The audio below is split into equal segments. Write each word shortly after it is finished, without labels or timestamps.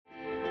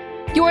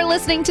You're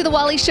listening to the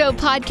Wally Show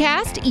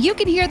podcast. You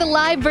can hear the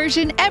live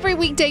version every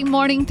weekday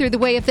morning through the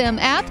WayFM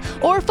app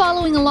or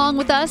following along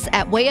with us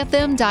at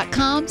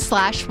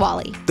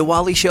wayfm.com/Wally. The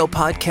Wally Show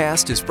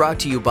podcast is brought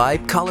to you by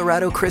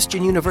Colorado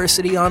Christian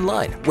University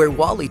Online, where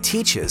Wally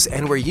teaches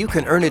and where you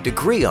can earn a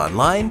degree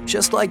online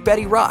just like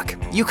Betty Rock.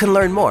 You can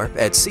learn more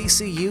at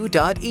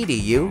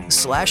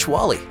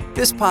ccu.edu/Wally.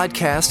 This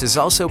podcast is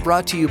also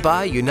brought to you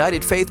by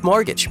United Faith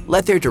Mortgage.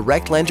 Let their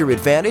direct lender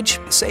advantage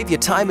save you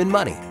time and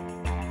money.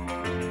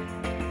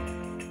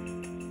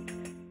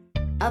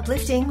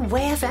 Uplifting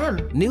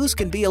WayFM. News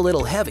can be a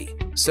little heavy,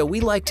 so we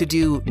like to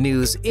do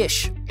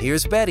news-ish.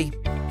 Here's Betty.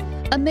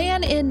 A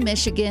man in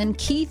Michigan,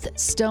 Keith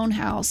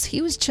Stonehouse,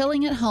 he was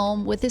chilling at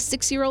home with his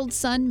 6-year-old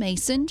son,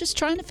 Mason, just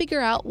trying to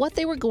figure out what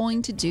they were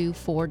going to do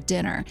for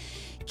dinner.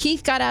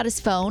 Keith got out his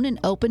phone and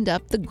opened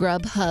up the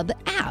Grubhub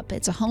app.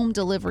 It's a home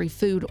delivery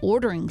food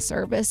ordering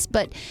service,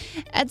 but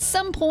at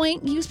some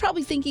point he was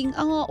probably thinking,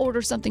 "Oh, I'll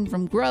order something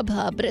from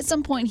Grubhub." But at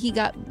some point he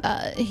got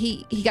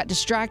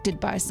distracted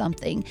by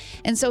something,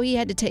 and so he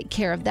had to take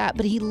care of that.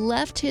 But he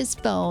left his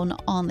phone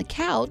on the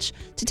couch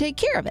to take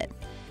care of it.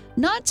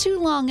 Not too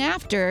long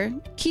after,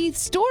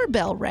 Keith's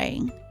doorbell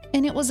rang,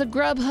 and it was a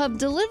Grubhub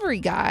delivery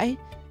guy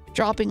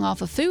dropping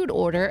off a food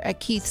order at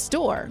Keith's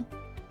door.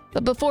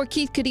 But before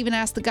Keith could even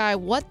ask the guy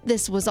what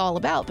this was all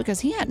about,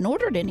 because he hadn't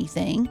ordered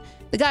anything,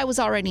 the guy was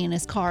already in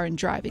his car and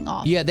driving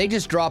off. Yeah, they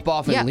just drop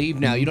off and leave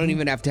now. You don't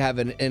even have to have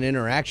an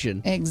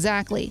interaction.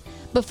 Exactly.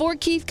 Before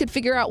Keith could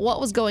figure out what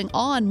was going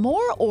on,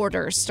 more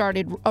orders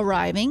started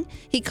arriving.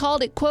 He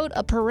called it, quote,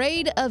 a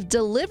parade of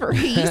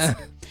deliveries.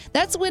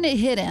 That's when it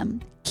hit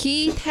him.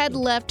 Keith had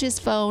left his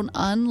phone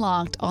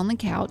unlocked on the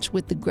couch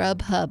with the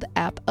Grubhub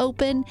app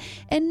open,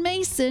 and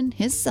Mason,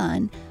 his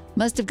son,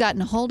 must have gotten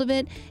a hold of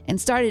it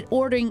and started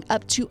ordering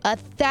up to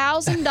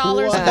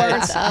 $1,000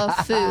 worth of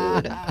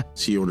food.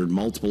 So he ordered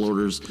multiple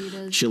orders,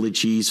 chili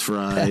cheese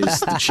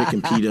fries, the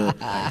chicken pita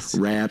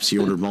wraps. He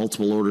ordered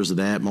multiple orders of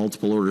that,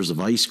 multiple orders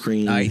of ice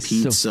cream,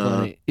 pizza.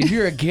 So if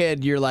you're a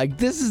kid, you're like,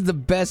 this is the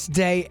best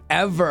day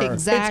ever.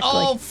 Exactly. It's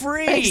all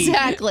free.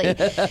 Exactly.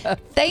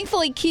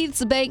 Thankfully,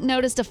 Keith's bank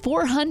noticed a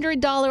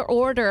 $400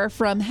 order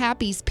from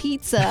Happy's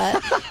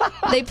Pizza.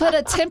 They put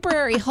a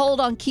temporary hold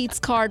on Keith's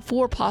card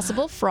for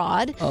possible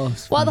fraud.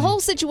 While the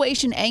whole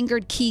situation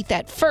angered Keith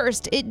at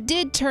first, it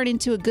did turn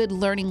into a good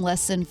learning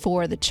lesson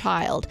for the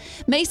child.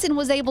 Mason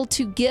was able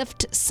to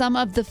gift some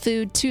of the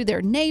food to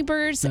their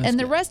neighbors, and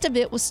the rest of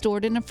it was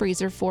stored in a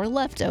freezer for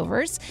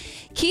leftovers.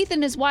 Keith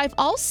and his wife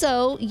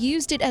also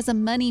used it as a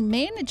money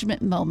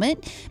management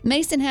moment.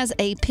 Mason has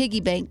a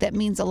piggy bank that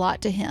means a lot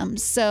to him,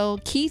 so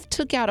Keith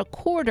took out a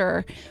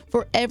quarter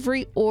for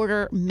every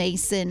order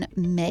Mason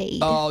made.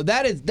 Oh,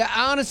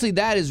 honestly,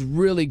 that is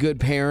really good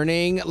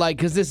parenting. Like,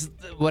 because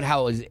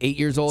how is 8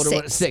 years old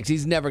or 6?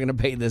 He's never going to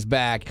pay this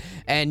back,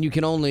 and you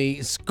can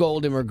only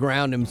scold him or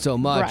ground him so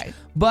much. Right.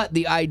 But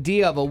the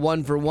idea of a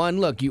 1-for-1,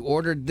 look, you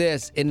ordered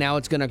this, and now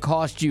it's going to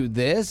cost you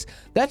this,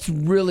 that's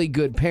really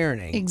good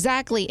parenting.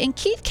 Exactly. And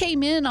Keith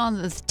came in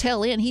on the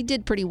tail end. He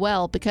did pretty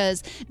well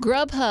because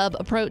Grubhub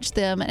approached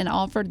them and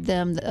offered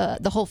them,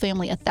 the whole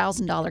family,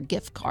 $1,000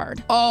 gift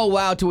card. Oh,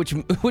 wow. To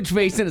which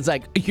Mason is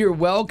like, you're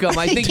welcome.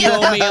 I think you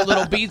owe me a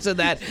little piece of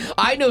that.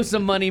 I know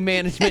some money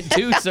management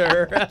too,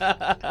 sir.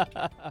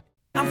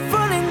 I'm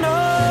fully known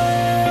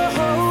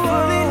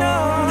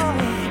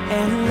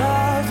and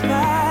loved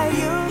by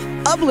you.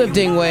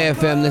 Uplifting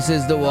WayFM, this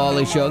is The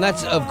Wally Show. And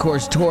that's, of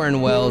course,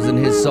 Torrin Wells and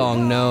his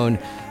song Known.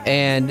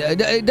 And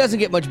it doesn't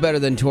get much better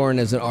than Torrin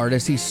as an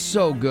artist. He's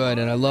so good,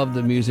 and I love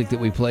the music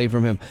that we play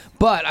from him.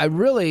 But I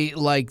really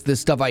like the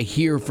stuff I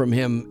hear from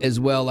him as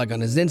well, like on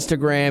his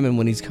Instagram, and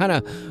when he's kind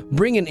of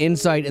bringing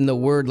insight in the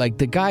word, like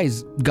the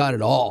guy's got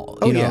it all.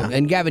 You know? Yeah.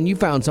 And Gavin, you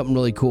found something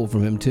really cool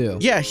from him, too.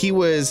 Yeah, he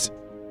was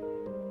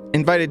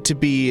invited to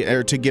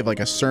give like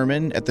a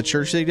sermon at the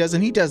church that he does,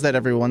 and he does that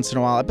every once in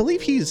a while. I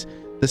believe he's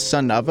the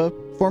son of a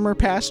former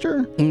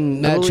pastor.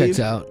 That checks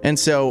out. And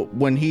so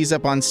when he's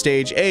up on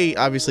stage,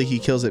 obviously he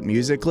kills it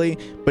musically,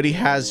 but he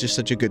has just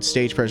such a good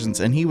stage presence.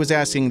 And he was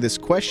asking this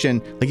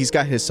question, like he's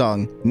got his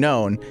song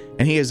Known,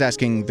 and he is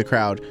asking the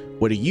crowd,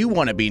 what do you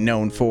want to be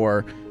known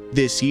for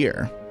this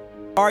year?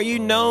 Are you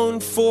known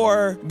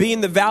for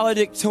being the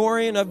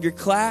valedictorian of your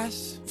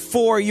class?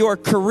 For your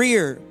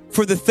career?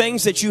 For the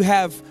things that you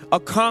have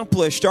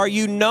accomplished? Are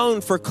you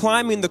known for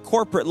climbing the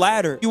corporate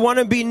ladder? You want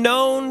to be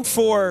known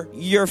for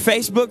your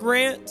Facebook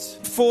rants?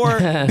 For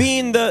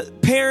being the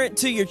parent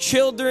to your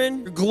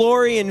children? Your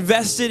glory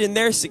invested in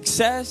their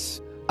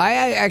success?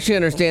 I actually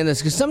understand this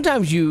because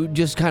sometimes you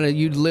just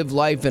you live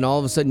life and all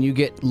of a sudden you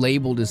get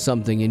labeled as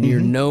something and you're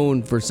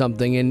known for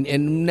something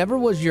and never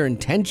was your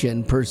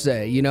intention per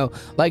se, you know?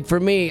 Like for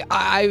me,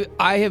 I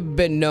have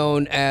been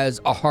known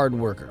as a hard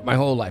worker my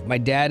whole life. My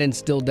dad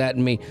instilled that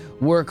in me.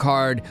 Work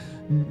hard,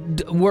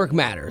 work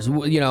matters,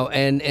 you know?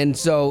 And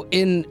so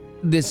in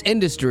this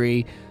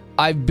industry,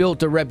 I've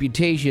built a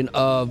reputation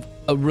of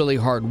a really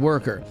hard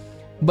worker.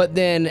 But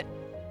then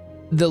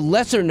the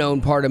lesser known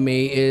part of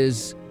me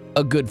is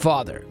a good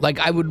father. Like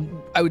I would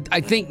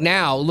I think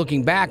now,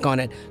 looking back on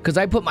it, because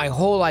I put my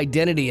whole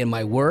identity in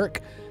my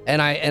work,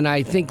 and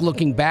I think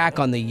looking back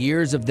on the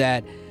years of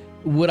that,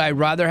 would I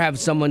rather have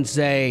someone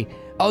say,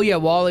 oh yeah,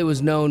 Wally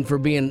was known for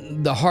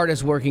being the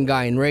hardest working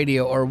guy in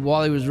radio, or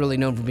Wally was really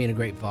known for being a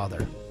great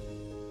father?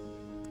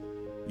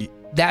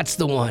 That's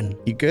the one.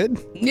 You good?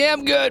 Yeah,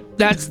 I'm good.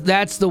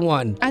 That's the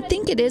one. I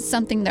think it is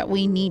something that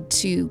we need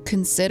to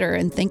consider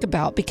and think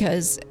about,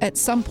 because at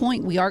some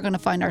point we are going to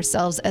find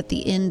ourselves at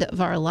the end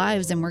of our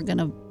lives and we're going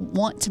to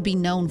want to be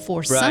known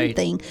for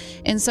something.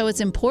 And so it's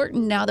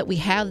important now that we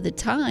have the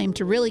time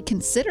to really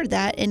consider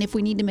that. And if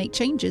we need to make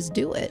changes,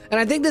 do it. And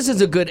I think this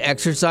is a good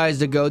exercise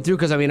to go through,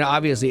 because I mean,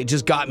 obviously it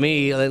just got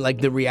me, like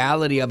the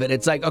reality of it.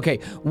 It's like, okay,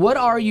 what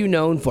are you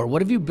known for?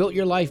 What have you built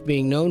your life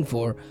being known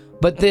for?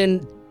 But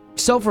then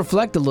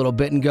self-reflect a little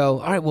bit and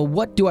go, all right, well,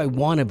 what do I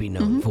want to be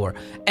known for?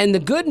 And the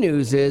good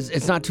news is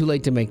it's not too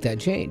late to make that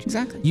change.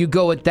 Exactly. You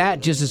go at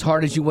that just as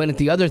hard as you went at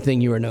the other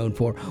thing you were known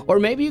for. Or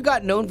maybe you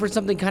got known for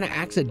something kind of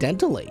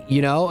accidentally,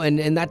 you know,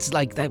 and that's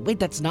like, that. Wait,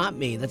 that's not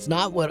me. That's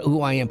not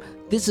who I am.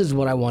 This is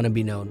what I want to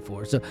be known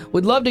for. So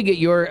would love to get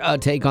your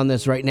take on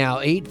this right now.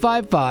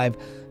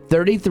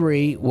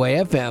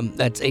 855-33-WAY-FM.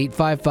 That's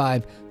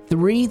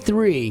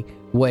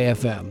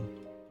 855-33-WAY-FM.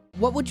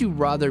 What would you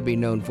rather be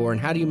known for,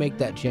 and how do you make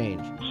that change?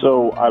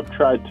 So I've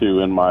tried to,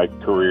 in my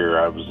career,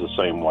 I was the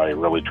same way,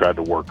 really tried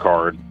to work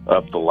hard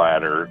up the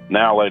ladder.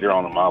 Now, later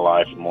on in my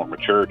life, and more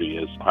maturity,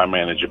 is I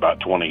manage about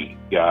 20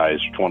 guys,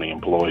 20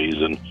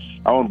 employees, and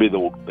I want to be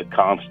the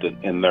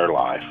constant in their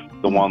life,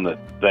 the one that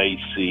they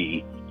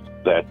see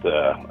that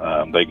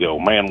they go,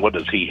 man, what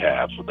does he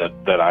have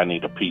that I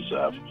need a piece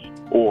of?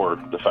 Or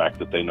the fact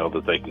that they know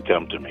that they can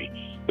come to me.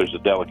 There's a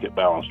delicate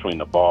balance between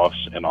the boss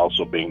and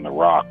also being the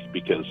rock,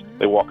 because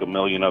they walk a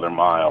million other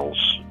miles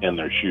in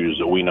their shoes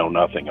that we know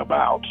nothing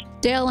about.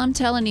 Dale, I'm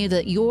telling you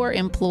that your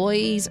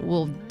employees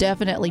will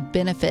definitely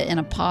benefit in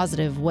a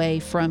positive way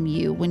from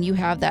you when you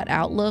have that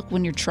outlook,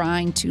 when you're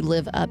trying to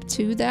live up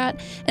to that.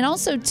 And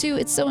also, too,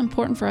 it's so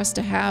important for us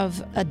to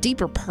have a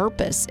deeper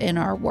purpose in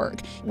our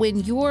work. When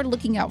you're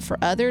looking out for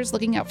others,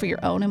 looking out for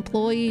your own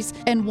employees,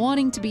 and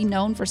wanting to be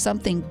known for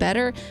something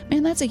better,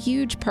 man, that's a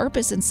huge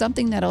purpose and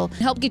something that'll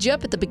help get you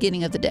up at the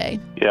beginning of the day.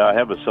 Yeah, I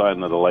have a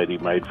sign that a lady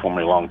made for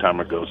me a long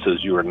time ago. It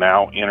says, you are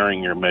now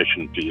entering your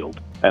mission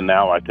field. And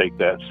now I take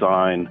that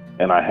sign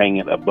and I hang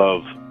it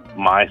above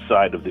my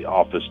side of the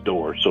office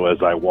door. So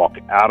as I walk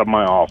out of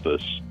my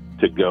office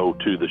to go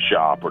to the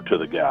shop or to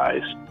the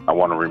guys, I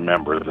want to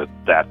remember that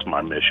that's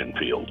my mission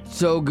field.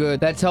 So good.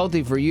 That's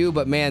healthy for you,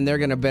 but man, they're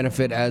going to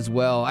benefit as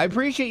well. I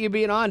appreciate you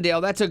being on,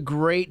 Dale. That's a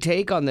great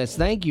take on this.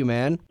 Thank you,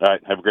 man. All right.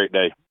 Have a great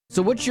day.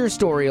 So what's your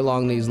story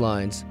along these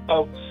lines?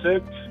 About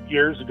 6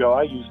 years ago,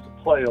 I used to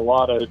play a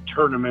lot of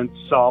tournaments,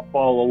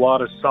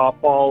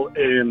 softball,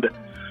 and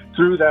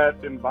through that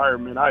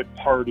environment, I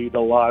partied a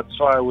lot.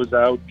 So I was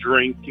out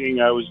drinking.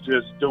 I was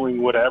just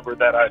doing whatever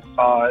that I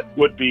thought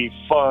would be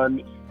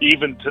fun.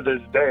 Even to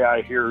this day,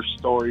 I hear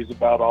stories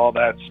about all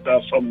that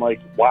stuff. I'm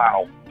like,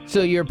 wow.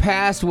 So your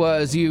past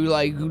was you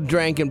like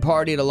drank and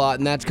partied a lot,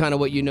 and that's kind of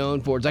what you're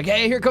known for. It's like,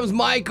 hey, here comes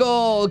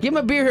Michael. Give him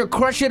a beer here.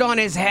 Crush it on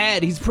his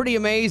head. He's pretty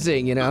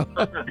amazing, you know?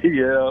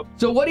 Yeah.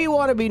 So what do you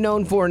want to be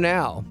known for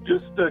now?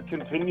 Just to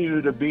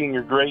continue to being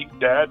a great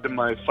dad to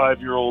my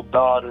 5-year-old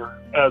daughter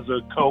as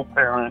a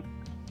co-parent,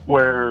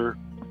 where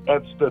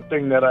that's the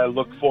thing that I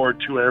look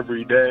forward to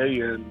every day.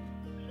 And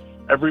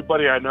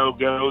everybody I know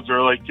goes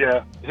are like,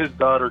 yeah, his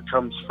daughter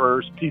comes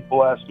first.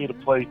 People ask me to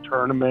play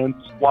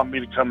tournaments, want me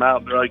to come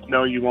out. They're like,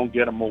 no, you won't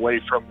get him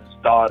away from his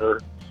daughter.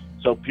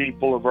 So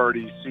people have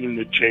already seen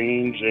the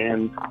change,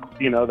 and,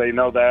 you know, they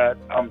know that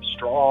I'm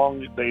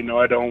strong. They know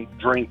I don't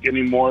drink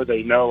anymore.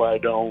 They know I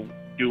don't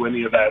do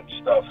any of that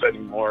stuff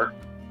anymore.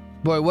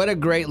 Boy, what a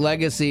great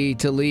legacy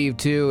to leave,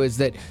 too, is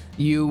that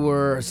you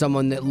were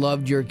someone that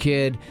loved your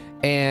kid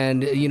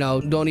and, you know,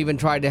 don't even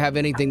try to have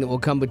anything that will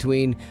come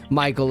between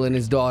Michael and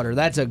his daughter.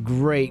 That's a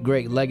great,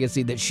 great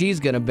legacy that she's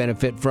going to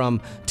benefit from,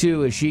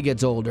 too, as she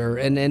gets older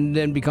and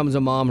then becomes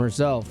a mom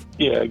herself.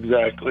 Yeah,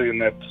 exactly.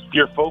 And that's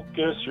your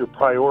focus, your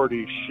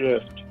priorities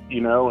shift. You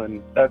know,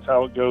 and that's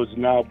how it goes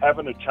now.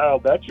 Having a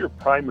child, that's your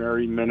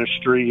primary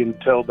ministry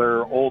until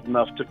they're old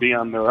enough to be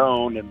on their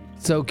own. And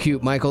so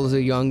cute. Michael is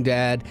a young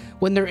dad.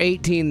 When they're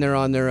 18, they're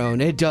on their own.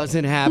 It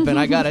doesn't happen.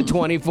 I got a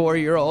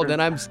 24-year-old,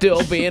 and I'm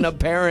still being a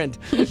parent.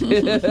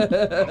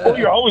 Well,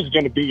 you're always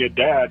going to be a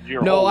dad.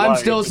 No, I'm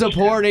still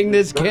supporting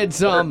this kid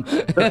some.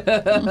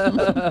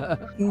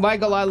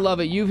 Michael, I love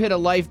it. You've hit a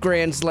life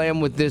grand slam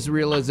with this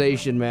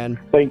realization, man.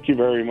 Thank you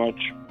very much.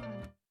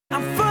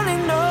 I'm fully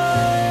known.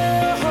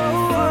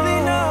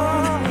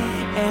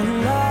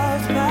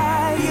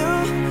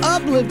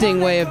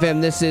 Uplifting Way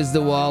FM, this is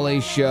the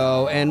Wally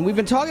Show, and we've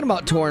been talking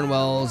about Torrin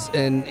Wells,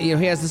 and you know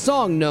he has the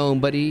song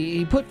Known, but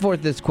he put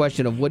forth this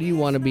question of what do you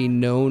want to be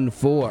known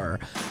for?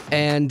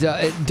 And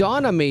it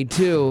dawned on me,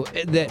 too,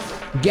 that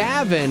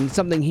Gavin,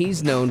 something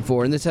he's known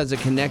for, and this has a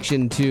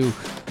connection to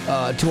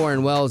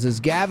Torrin Wells is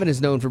Gavin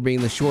is known for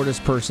being the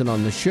shortest person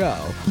on the show.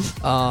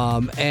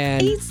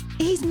 And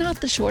he's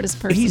not the shortest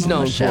person he's on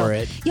known the show. for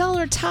it. Y'all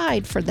are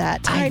tied for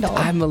that title.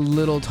 I'm a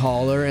little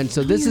taller, and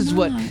so this is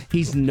what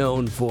he's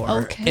known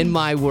for in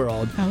my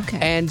world. Okay.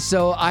 And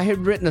so I had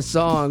written a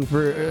song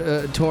for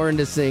Torrin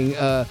to sing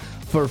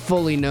for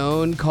Fully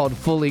Known called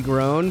Fully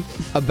Grown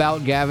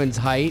about Gavin's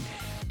height.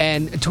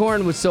 And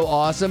Torrin was so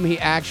awesome, he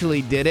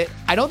actually did it.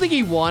 I don't think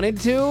he wanted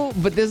to,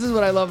 but this is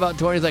what I love about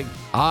Torrin. He's like,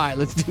 all right,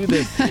 let's do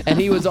this.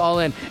 And he was all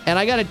in. And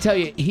I got to tell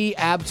you, he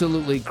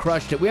absolutely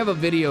crushed it. We have a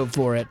video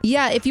for it.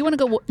 Yeah, if you want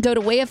to go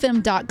to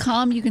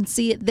wayfm.com, you can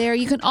see it there.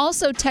 You can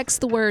also text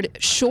the word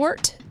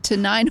short to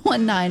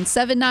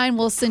 91979.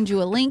 We'll send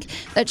you a link.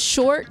 That's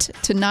short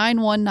to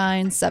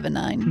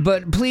 91979.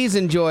 But please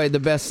enjoy the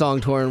best song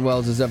Torrin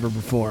Wells has ever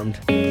performed.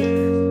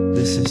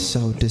 This is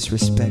so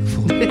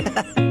disrespectful.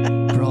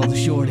 For all the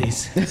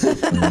shorties.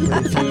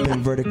 But if you've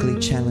been vertically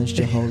challenged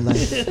your whole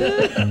life, you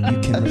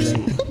can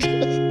relate.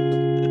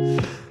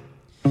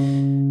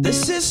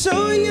 This is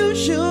so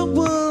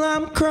usual,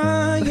 I'm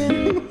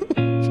crying.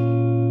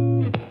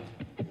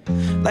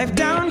 Life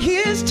down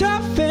here's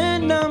tough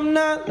and I'm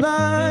not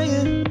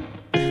lying.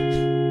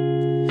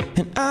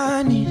 And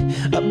I need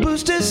a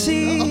booster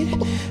seat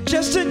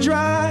just to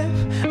drive.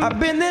 I've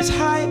been this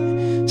high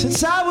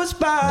since I was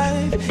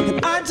 5,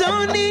 and I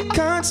don't need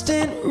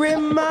constant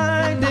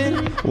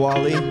reminding.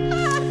 Wally.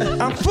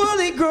 I'm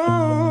fully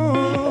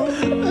grown,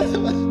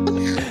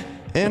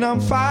 and I'm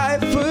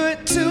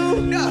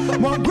 5'2".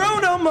 Won't grow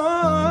no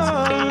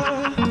more.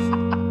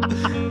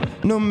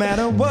 No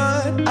matter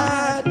what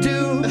I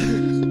do,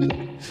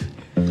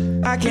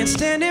 I can't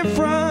stand in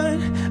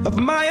front of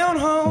my own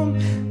home.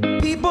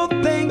 People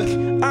think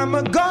I'm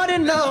a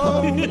garden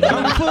gnome.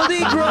 I'm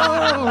fully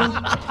grown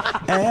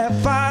at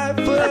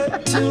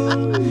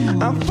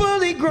 5'2". I'm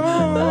fully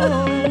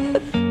grown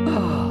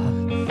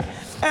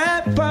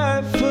at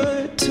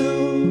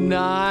 5'2".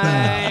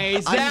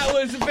 Nice. That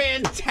was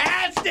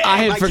fantastic. I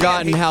had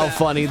forgotten how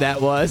funny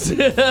that was.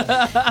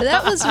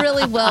 That was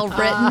really well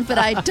written, but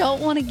I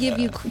don't want to give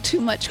you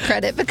too much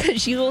credit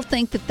because you will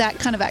think that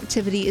kind of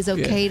activity is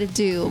okay to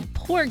do.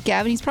 Poor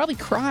Gavin, he's probably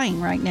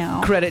crying right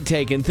now. Credit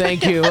taken.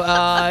 Thank you.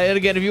 And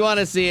again, if you want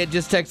to see it,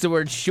 just text the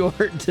word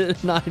short to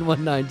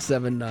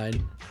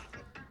 91979.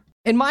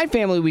 In my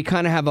family, we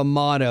kind of have a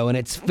motto, and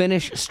it's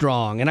finish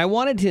strong. And I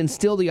wanted to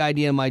instill the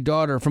idea in my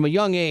daughter from a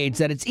young age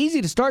that it's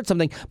easy to start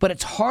something, but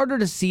it's harder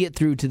to see it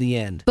through to the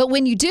end. But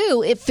when you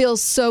do, it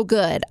feels so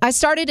good. I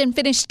started and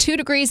finished 2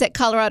 degrees at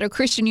Colorado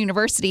Christian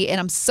University, and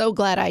I'm so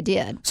glad I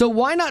did. So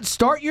why not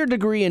start your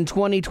degree in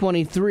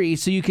 2023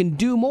 so you can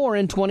do more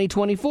in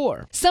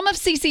 2024? Some of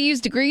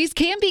CCU's degrees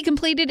can be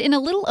completed in a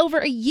little over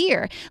a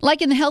year.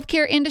 Like in the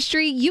healthcare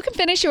industry, you can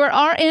finish your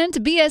RN to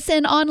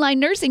BSN online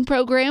nursing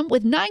program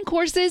with 9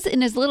 courses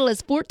in as little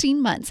as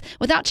 14 months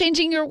without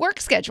changing your work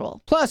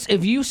schedule. Plus,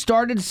 if you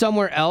started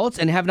somewhere else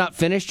and have not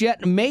finished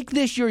yet, make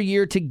this your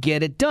year to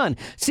get it done.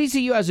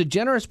 CCU has a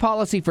generous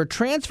policy for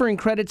transferring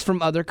credits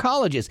from other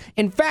colleges.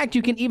 In fact,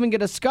 you can even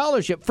get a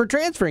scholarship for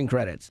transferring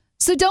credits.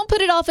 So don't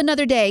put it off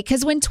another day,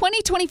 because when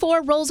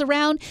 2024 rolls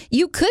around,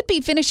 you could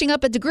be finishing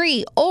up a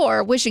degree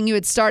or wishing you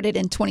had started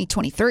in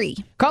 2023.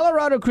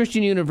 Colorado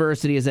Christian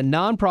University is a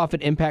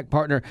nonprofit impact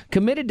partner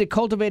committed to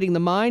cultivating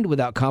the mind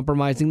without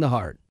compromising the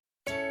heart.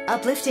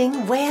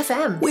 Uplifting Way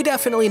FM. We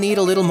definitely need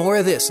a little more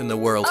of this in the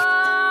world.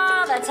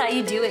 Oh, that's how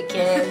you do it,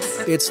 kids.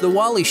 It's the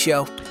Wally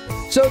Show.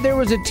 So there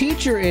was a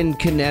teacher in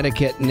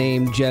Connecticut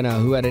named Jenna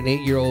who had an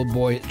 8-year-old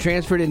boy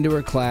transferred into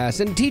her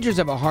class. And teachers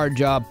have a hard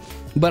job,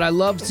 but I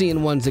love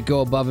seeing ones that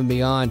go above and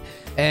beyond.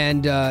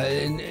 And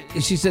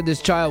she said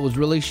this child was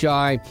really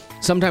shy,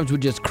 sometimes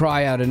would just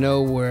cry out of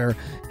nowhere.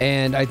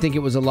 And I think it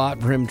was a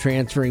lot for him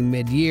transferring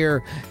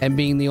mid-year and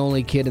being the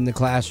only kid in the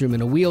classroom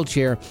in a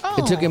wheelchair.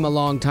 It took him a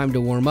long time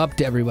to warm up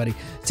to everybody.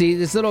 See,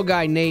 this little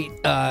guy, Nate,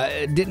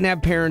 didn't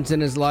have parents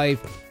in his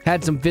life,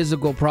 had some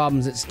physical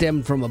problems that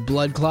stemmed from a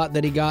blood clot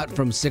that he got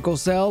from sickle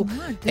cell.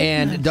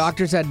 And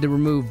doctors had to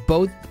remove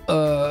both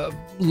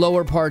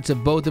lower parts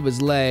of both of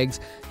his legs,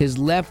 his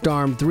left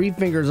arm, 3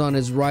 fingers on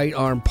his right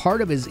arm,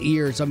 part of his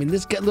ear. So, I mean,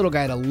 this little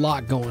guy had a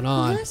lot going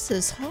on. This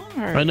is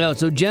hard. I know.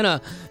 So Jenna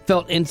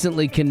felt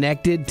instantly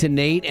connected to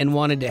Nate and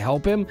wanted to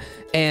help him.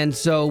 And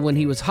so when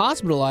he was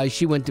hospitalized,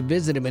 she went to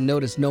visit him and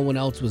noticed no one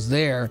else was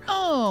there.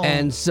 Oh.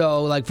 And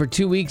so, like, for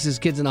 2 weeks, this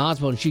kid's in the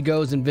hospital, and she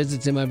goes and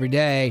visits him every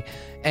day.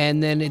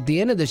 And then at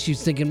the end of this,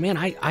 she's thinking, man,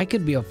 I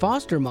could be a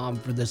foster mom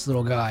for this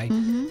little guy.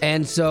 Mm-hmm.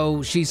 And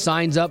so she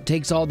signs up,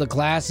 takes all the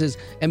classes,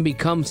 and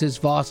becomes his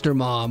foster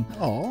mom.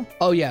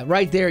 Oh, yeah.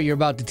 Right there, you're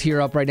about to tear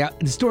up right now.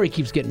 The story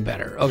keeps getting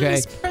better, okay?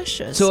 That's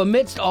precious. So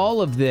amidst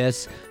all of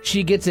this,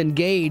 she gets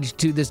engaged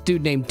to this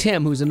dude named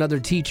Tim, who's another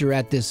teacher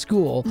at this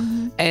school.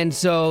 Mm-hmm. And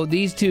so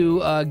these two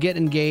get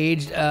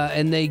engaged,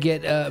 and they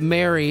get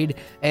married,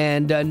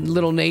 and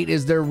little little Nate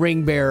is their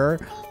ring bearer,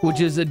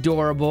 which is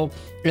adorable.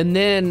 And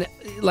then,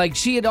 like,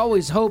 she had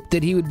always hoped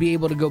that he would be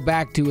able to go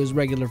back to his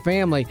regular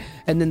family.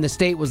 And then the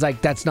state was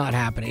like, that's not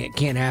happening. It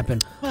can't happen.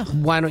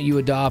 Why don't you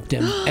adopt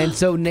him? And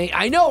so Nate,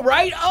 I know,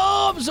 right?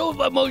 Oh, I'm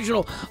so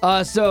emotional.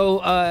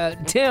 So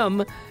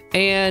Tim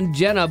and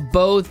Jenna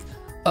both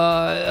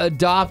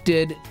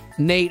adopted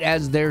Nate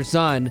as their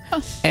son,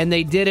 and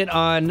they did it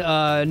on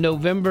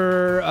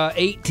November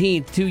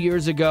 18th, 2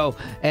 years ago,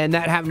 and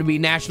that happened to be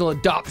National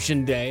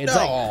Adoption Day. It's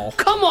like,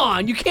 come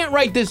on, you can't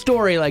write this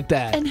story like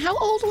that. And how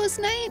old was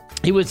Nate?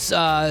 He was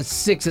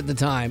 6 at the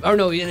time. Or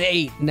no,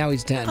 8. Now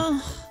he's 10.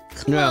 Oh,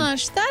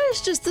 gosh, that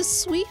is just the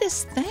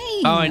sweetest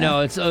thing. Oh, I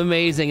know. It's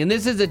amazing. And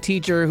this is a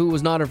teacher who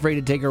was not afraid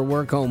to take her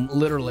work home,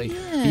 literally,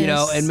 you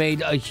know, and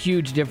made a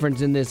huge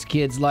difference in this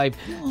kid's life.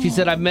 She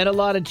said, I've met a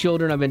lot of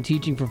children. I've been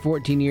teaching for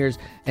 14 years,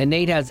 and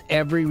Nate has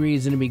every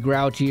reason to be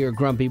grouchy or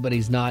grumpy, but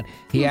he's not.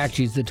 He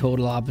actually is the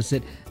total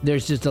opposite.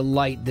 There's just a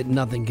light that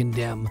nothing can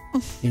dim.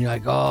 And you're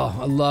like, oh,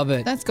 I love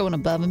it. That's going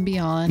above and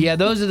beyond. Yeah,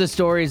 those are the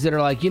stories that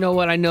are like, you know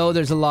what? I know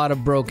there's a lot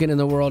of broken in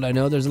the world. I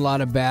know there's a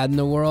lot of bad in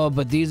the world,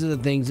 but these are the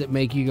things that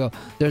make you go,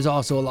 there's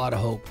also a lot of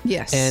hope.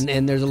 Yes.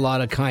 And there's a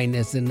lot of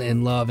kindness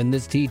and love, and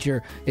this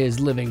teacher is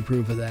living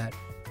proof of that.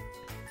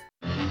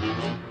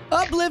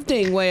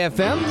 Uplifting Way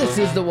FM. This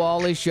is the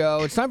Wally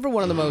Show. It's time for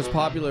one of the most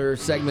popular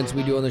segments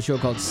we do on the show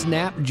called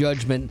Snap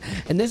Judgment.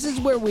 And this is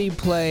where we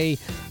play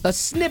a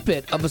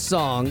snippet of a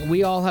song.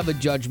 We all have a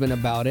judgment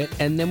about it,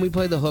 and then we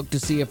play the hook to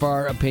see if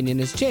our opinion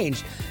has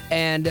changed.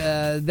 And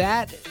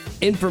that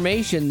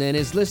information then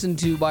is listened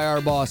to by our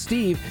boss,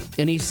 Steve,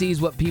 and he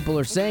sees what people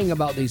are saying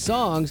about these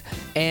songs.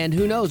 And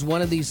who knows,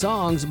 one of these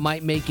songs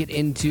might make it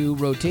into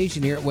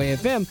rotation here at Way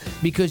FM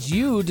because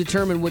you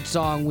determine which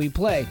song we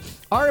play.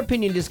 Our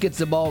opinion just gets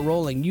the ball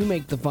rolling. You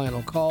make the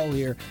final call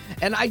here.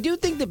 And I do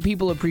think that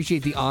people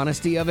appreciate the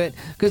honesty of it,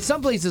 because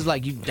some places,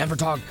 like, you never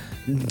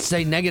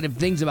say negative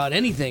things about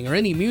anything or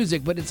any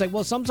music, but it's like,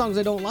 well, some songs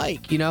I don't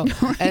like, you know?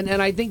 Right.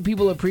 And I think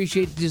people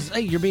appreciate just,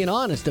 hey, you're being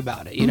honest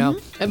about it, you know?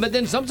 But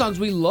then some songs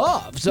we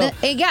love. So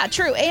yeah,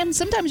 true. And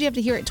sometimes you have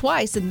to hear it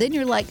twice, and then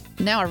you're like,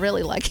 now I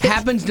really like it.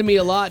 Happens to me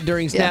a lot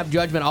during Snap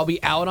Judgment. I'll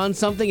be out on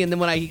something, and then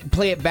when I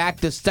play it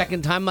back the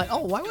second time, I'm like,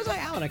 oh, why was I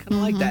out? I kind of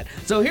like that.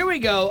 So here we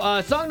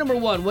go. Song number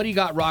 1. What do you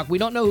got, Rock? We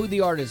don't know who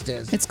the artist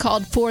is. It's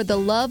called For the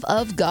Love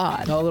of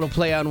God. Oh, a little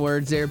play on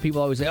words there.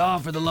 People always say, oh,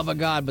 for the love of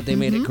God, but they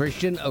made it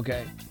Christian.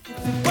 Okay.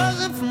 If it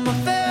wasn't for my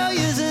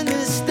failures and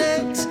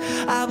mistakes,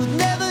 I would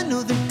never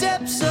know the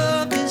depths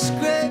of this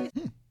grace.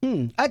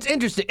 That's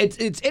interesting.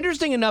 It's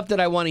interesting enough that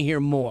I want to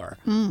hear more.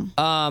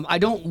 I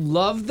don't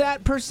love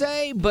that per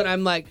se, but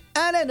I'm like,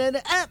 yeah,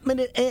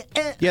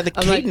 the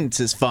cadence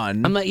is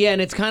fun. I'm like, yeah,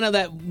 and it's kind of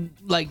that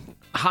like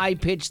high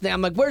pitched thing.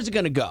 I'm like, where's it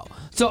gonna go?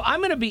 So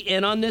I'm gonna be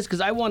in on this because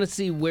I want to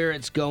see where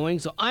it's going.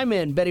 So I'm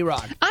in. Betty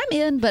Rock. I'm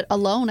in, but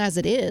alone as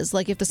it is.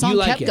 Like if the song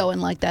kept going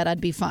like that, I'd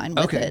be fine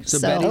with it.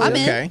 So I'm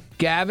in. Okay.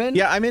 Gavin?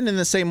 Yeah, I'm in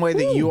the same way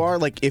that you are.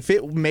 Like if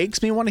it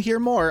makes me want to hear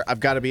more, I've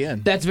got to be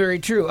in. That's very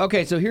true.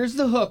 Okay, so here's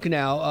the hook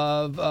now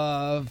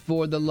of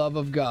For the Love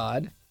of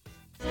God.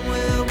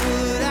 Where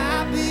would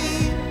I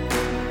be?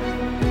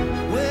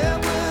 Where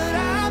would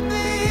I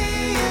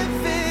be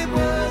if it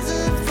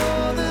wasn't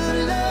for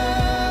the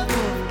love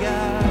of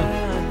God?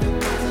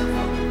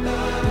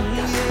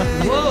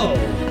 Whoa.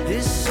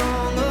 This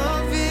song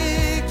of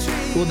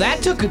victory. Well,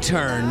 that took a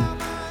turn.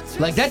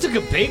 Like, that took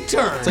a big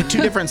turn. It's like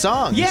two different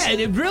songs. Yeah,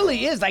 it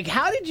really is. Like,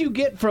 how did you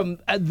get from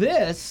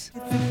this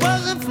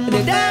Wasn't for my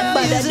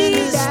failures and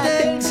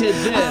mistakes, to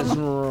this?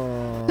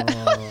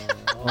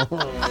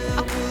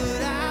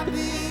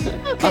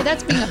 Okay,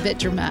 that's being a bit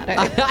dramatic.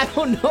 I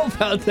don't know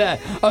about that.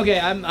 Okay,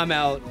 I'm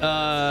out.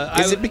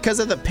 Is it because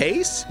of the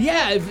pace?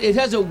 Yeah, it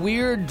has a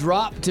weird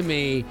drop to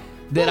me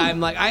that I'm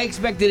like, I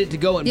expected it to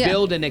go and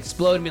build and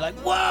explode and be like,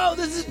 whoa,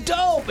 this is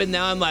dope. And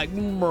now I'm like,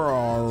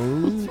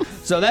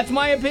 so that's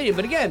my opinion.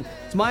 But again,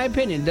 it's my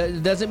opinion.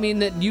 It doesn't mean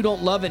that you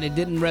don't love it. It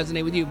didn't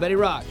resonate with you. Betty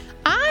Rock.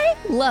 I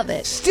love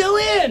it. Still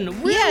in,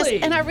 really?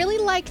 Yes, and I really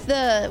like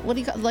the, what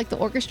do you call, like the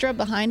orchestra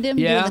behind him?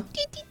 Yeah. Doing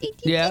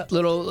the Yeah,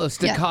 little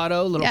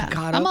staccato, little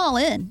piccato. I'm all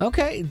in.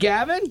 Okay,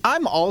 Gavin?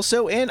 I'm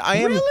also in. I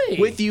am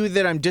Really? with you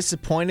that I'm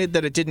disappointed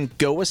that it didn't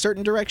go a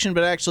certain direction,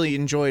 but I actually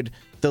enjoyed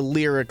the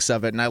lyrics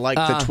of it, and I like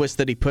the twist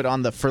that he put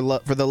on the for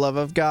the love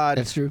of God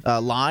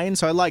line,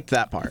 so I liked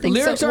that part.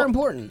 Lyrics are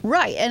important.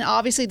 Right, and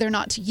obviously they're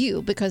not to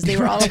you because they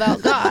were all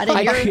about God,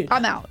 and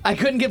I'm out. I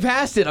couldn't get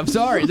past it. I'm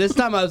sorry. This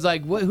time I was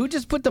like, who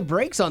just put the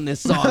brakes on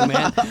this song,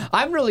 man?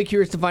 I'm really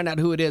curious to find out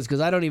who it is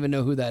because I don't even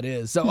know who that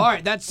is. So, all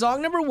right, that's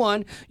song number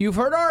 1. You've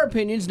heard our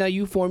opinions. Now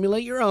you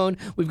formulate your own.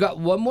 We've got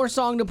one more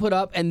song to put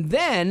up, and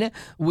then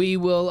we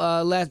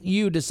will let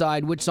you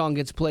decide which song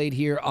gets played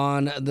here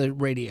on the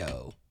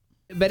radio.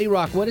 Betty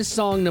Rock, what is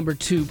song number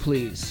 2,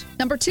 please?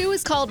 Number 2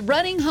 is called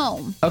Running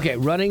Home. Okay,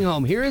 Running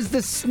Home. Here is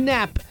the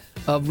snap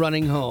of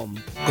Running Home.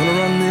 Gonna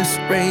run this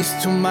race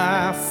to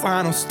my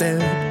final step.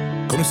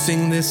 Gonna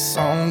sing this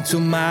song till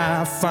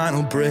my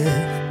final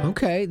breath.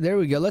 Okay, there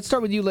we go. Let's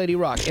start with you, Lady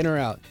Rock. In or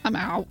out? I'm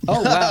out.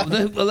 Oh, wow.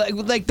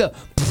 like the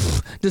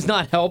does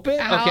not help it.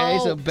 Okay,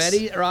 so Ouch.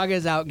 Betty Rock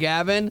is out.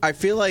 Gavin? I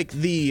feel like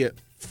the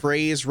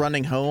phrase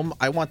running home,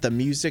 I want the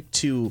music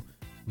to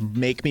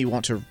make me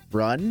want to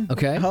run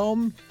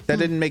home. That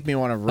didn't make me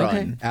want to run.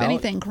 Okay. If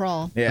anything,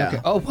 crawl. Yeah. Okay.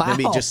 Oh, wow.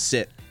 Maybe just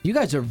sit. You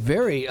guys are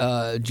very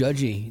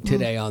judgy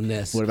today on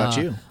this. What about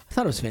you? I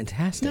thought it was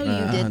fantastic. No,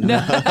 you didn't.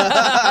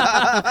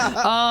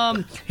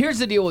 Here's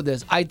the deal with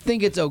this. I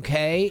think it's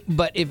okay,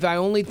 but if I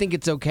only think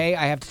it's okay,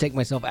 I have to take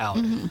myself out.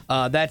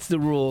 That's the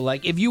rule.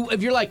 Like if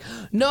you're like,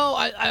 no,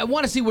 I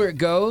want to see where it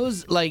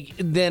goes, like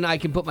then I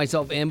can put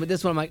myself in. But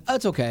this one, I'm like, oh,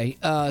 it's okay.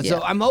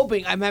 So I'm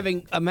hoping I'm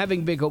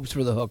having big hopes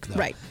for the hook though.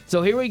 Right.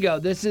 So here we go.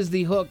 This is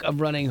the hook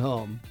of Running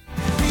Home.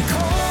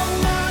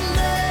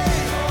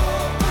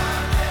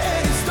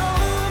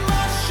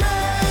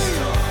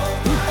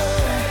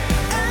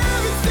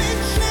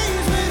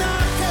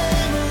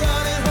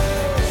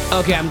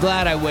 Okay, I'm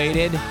glad I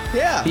waited.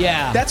 Yeah.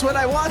 Yeah. That's what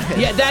I wanted.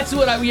 Yeah,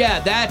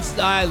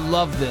 I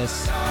love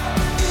this.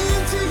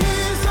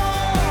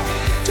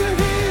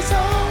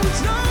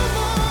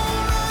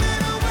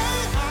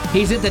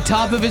 He's at the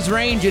top of his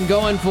range and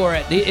going for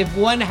it. If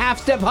one half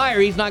step higher,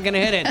 he's not going to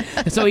hit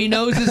it. So he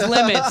knows his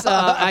limits.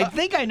 I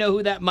think I know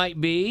who that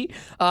might be.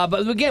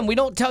 But again, we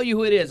don't tell you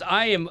who it is.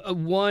 I am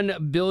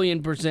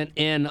 1,000,000,000%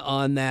 in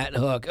on that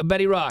hook.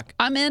 Betty Rock.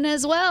 I'm in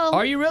as well.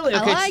 Are you really?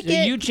 Okay, I like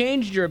it. You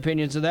changed your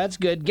opinion, so that's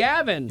good.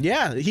 Gavin.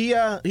 Yeah,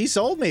 he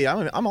sold me.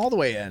 I'm all the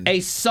way in.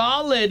 A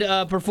solid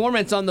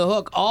performance on the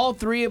hook. All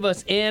three of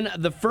us in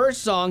the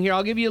first song. Here,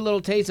 I'll give you a little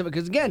taste of it.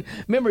 Because again,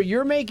 remember,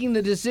 you're making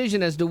the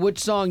decision as to which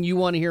song you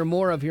want to hear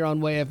more of here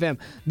on Way FM.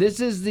 This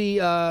is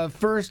the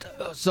first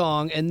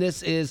song, and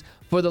this is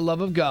For the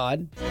Love of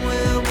God.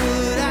 Where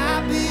would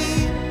I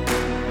be?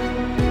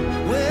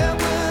 Where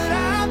would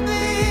I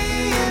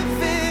be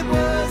if it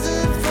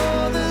wasn't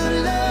for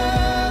the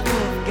love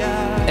of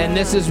God? And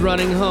this is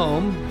Running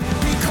Home.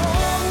 He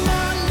called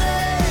my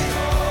name,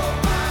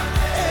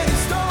 and he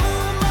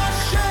stole my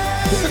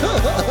shame.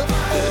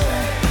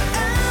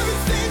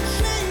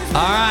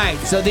 All right,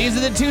 so these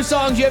are the two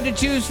songs you have to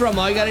choose from.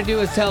 All you got to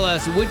do is tell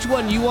us which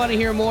one you want to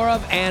hear more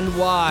of and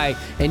why.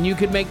 And you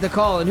could make the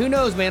call. And who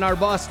knows, man, our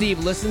boss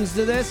Steve listens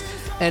to this,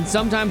 and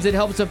sometimes it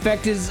helps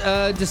affect his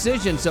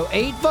decision. So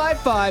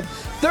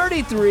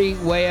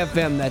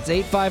 855-33-WAY-FM. That's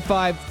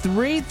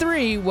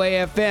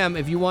 855-33-WAY-FM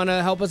if you want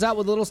to help us out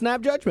with a little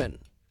snap judgment.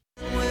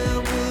 Where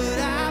would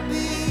I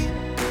be?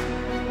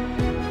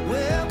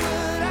 Where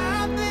would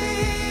I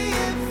be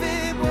if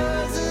it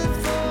wasn't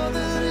for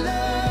the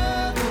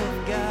love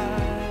of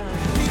God?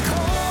 He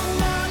called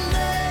my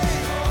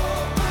name,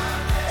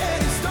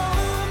 and he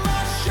stole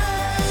my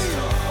shame.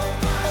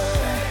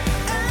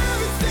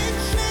 Everything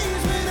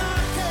changed when I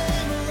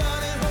came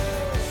running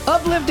home.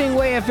 Uplifting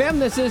Way FM,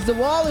 this is The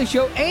Wally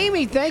Show.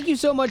 Amy, thank you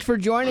so much for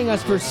joining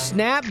us for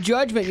Snap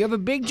Judgment. You have a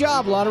big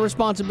job, a lot of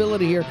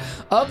responsibility here.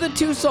 Of the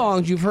two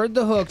songs, you've heard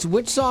the hooks.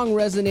 Which song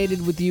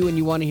resonated with you and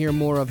you want to hear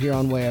more of here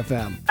on Way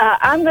FM?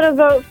 I'm going to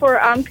vote for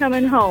I'm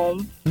Coming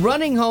Home.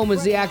 Running Home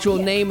is the actual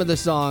name of the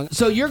song.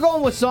 So you're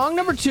going with song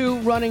number 2,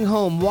 Running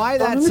Home. Why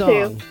that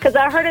song? Because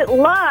I heard it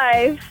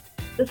live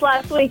this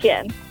last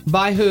weekend.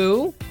 By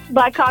who?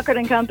 By Cochran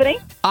and Company.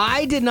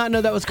 I did not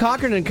know that was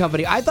Cochran and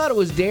Company. I thought it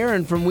was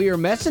Darren from We Are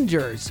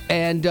Messengers,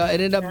 and it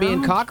ended up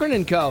being Cochran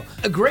and Co.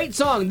 A great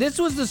song. This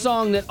was the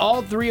song that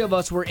all three of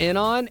us were in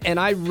on, and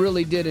I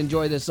really did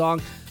enjoy this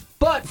song.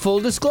 But full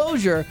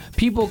disclosure,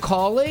 people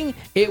calling,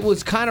 it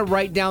was kind of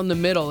right down the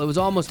middle. It was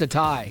almost a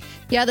tie.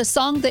 Yeah, the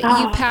song that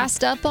you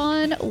passed up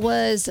on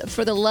was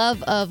For the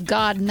Love of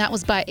God, and that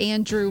was by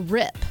Andrew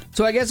Ripp.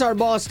 So I guess our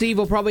boss Steve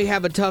will probably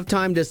have a tough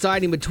time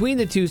deciding between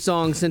the two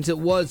songs since it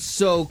was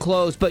so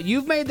close. But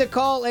you've made the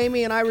call,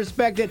 Amy, and I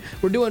respect it.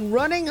 We're doing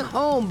Running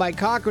Home by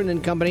Cochran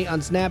and Company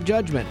on Snap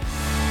Judgment.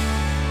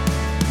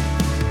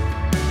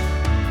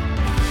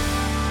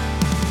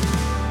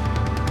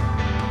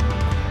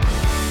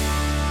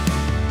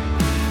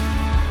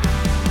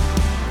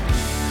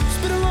 It's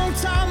been a long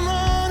time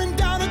running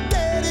down a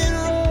dead-end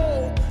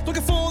road,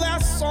 looking for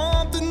that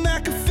something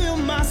that could fill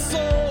my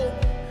soul.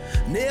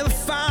 Never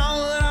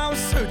found what I was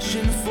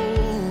searching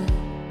for.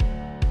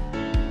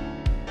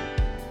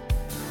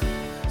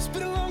 It's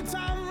been a long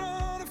time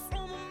running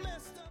from a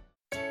messed up.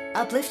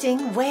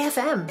 Uplifting Way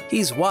FM.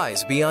 He's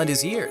wise beyond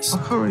his years. I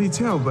can't really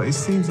tell, but it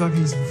seems like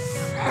he's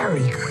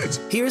very good.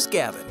 Here's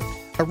Gavin.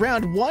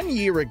 Around 1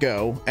 year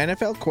ago,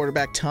 NFL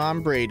quarterback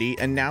Tom Brady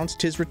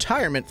announced his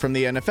retirement from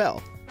the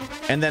NFL.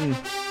 And then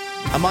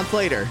a month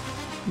later,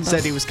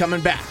 said he was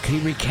coming back. He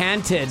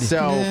recanted.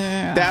 So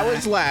that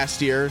was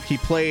last year. He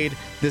played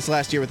this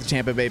last year with the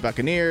Tampa Bay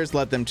Buccaneers,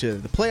 led them to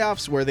the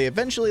playoffs, where they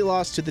eventually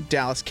lost to the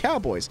Dallas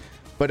Cowboys.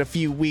 But a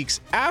few weeks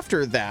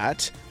after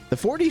that, the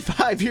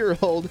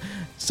 45-year-old,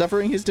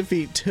 suffering his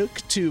defeat, took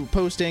to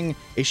posting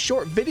a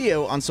short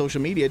video on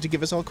social media to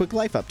give us all a quick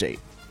life update.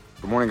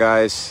 Good morning,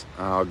 guys.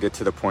 I'll get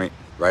to the point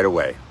right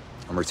away.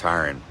 I'm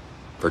retiring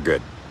for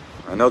good.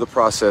 I know the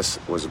process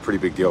was a pretty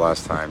big deal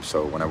last time,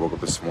 so when I woke up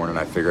this morning,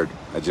 I figured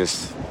I'd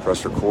just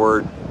press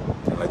record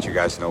and let you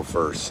guys know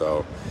first.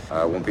 So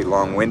I won't be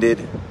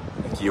long-winded.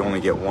 You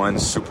only get one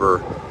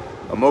super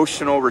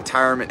emotional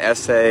retirement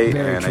essay,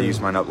 Very and true. I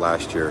used mine up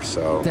last year.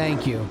 So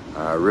Thank you.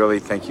 really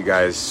thank you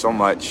guys so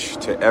much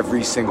to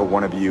every single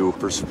one of you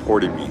for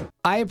supporting me.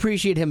 I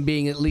appreciate him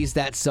being at least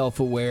that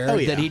self-aware Oh,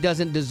 yeah. that he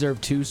doesn't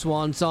deserve 2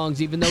 swan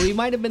songs, even though he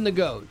might have been the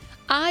GOAT.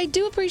 I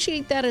do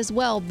appreciate that as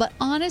well, but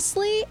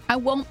honestly, I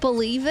won't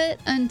believe it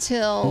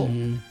until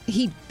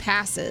he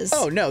passes.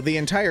 Oh no, the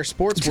entire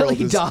sports Until world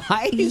he is.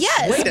 dies?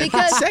 Yes, Wait a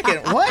because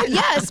second, what?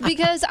 Yes,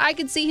 because I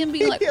could see him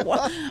being like,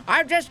 well,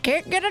 I just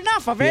can't get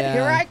enough of it. Yeah.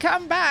 Here I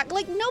come back.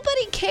 Like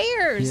nobody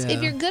cares. Yeah.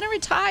 If you're gonna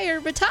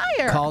retire,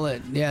 retire. Call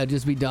it. Yeah,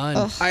 just be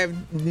done. I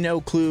have no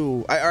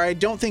clue. I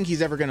don't think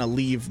he's ever going to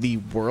leave the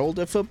world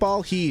of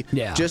football. He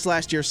just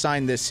last year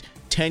signed this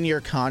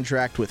 10-year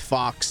contract with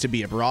Fox to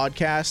be a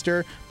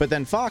broadcaster, but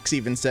then Fox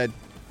even said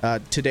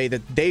today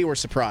that they were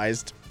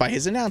surprised by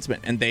his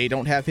announcement and they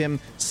don't have him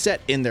set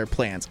in their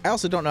plans. I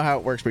also don't know how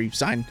it works where you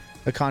sign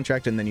a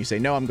contract and then you say,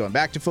 no, I'm going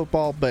back to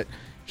football, but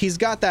he's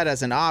got that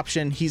as an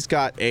option. He's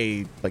got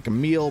a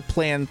meal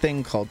plan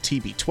thing called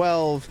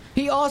TB12.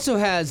 He also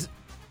has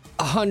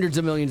hundreds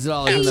of millions of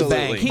dollars in the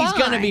bank. Absolutely. He's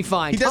going to be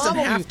fine. He doesn't Tom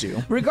will have be-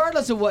 to.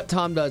 Regardless of what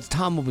Tom does,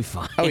 Tom will be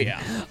fine. Oh,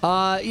 yeah.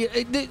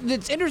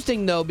 It's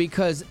interesting, though,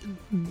 because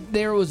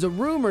there was a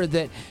rumor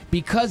that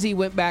because he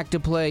went back to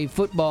play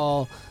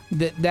football,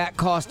 that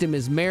cost him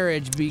his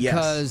marriage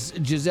because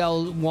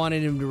Giselle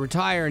wanted him to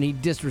retire and he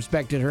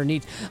disrespected her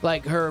needs,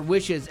 like her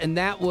wishes, and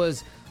that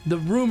was the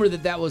rumor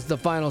that was the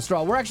final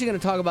straw. We're actually going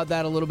to talk about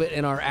that a little bit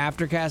in our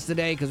aftercast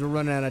today because we're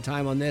running out of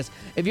time on this.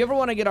 If you ever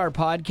want to get our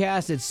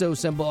podcast, it's so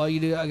simple. All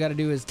you got to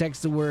do is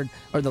text the word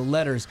or the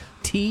letters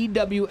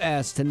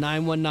TWS to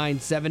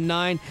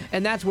 91979,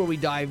 and that's where we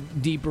dive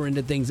deeper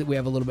into things that we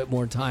have a little bit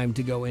more time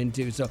to go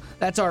into. So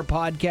that's our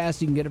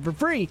podcast. You can get it for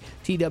free.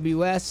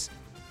 TWS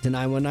to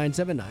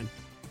 91979.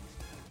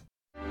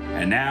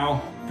 And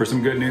now for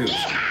some good news.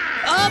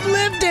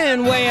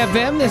 Uplifting Way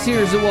FM, this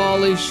here's the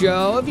Wally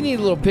Show. If you need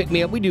a little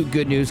pick-me-up, we do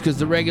good news because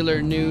the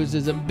regular news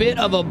is a bit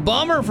of a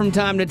bummer from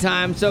time to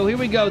time. So here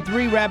we go,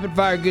 3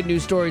 rapid-fire good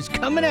news stories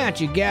coming at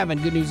you. Gavin,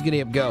 good news,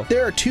 giddy up, go.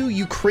 There are 2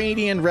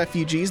 Ukrainian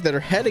refugees that are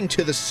heading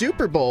to the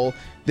Super Bowl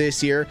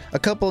this year. A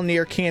couple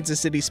near Kansas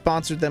City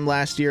sponsored them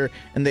last year,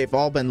 and they've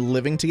all been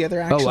living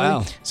together, actually. Oh,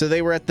 wow. So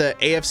they were at the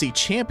AFC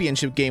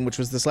Championship game, which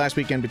was this last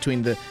weekend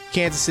between the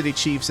Kansas City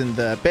Chiefs and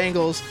the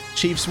Bengals.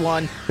 Chiefs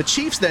won. The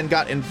Chiefs then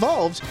got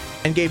involved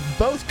and gave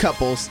both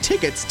couples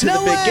tickets to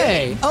the big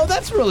game. Oh,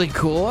 that's really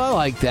cool. I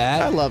like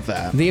that. I love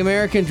that. The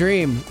American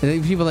dream.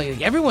 People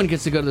like everyone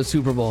gets to go to the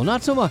Super Bowl.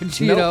 Not so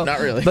much, you Nope, know. not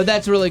really. But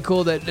that's really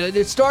cool that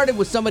it started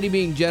with somebody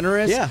being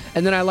generous. Yeah.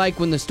 And then I like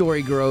when the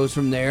story grows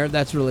from there.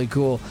 That's really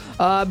cool.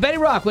 Betty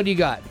Rock, what do you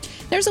got?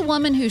 There's a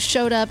woman who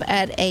showed up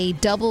at a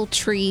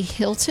DoubleTree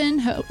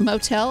Hilton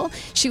motel.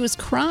 She was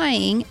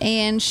crying,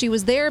 and she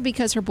was there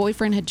because her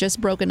boyfriend had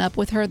just broken up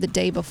with her the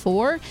day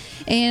before,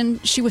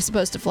 and she was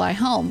supposed to fly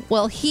home.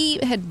 Well, he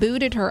had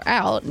booted her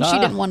out, and she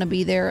didn't want to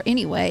be there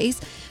anyways.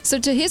 So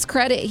to his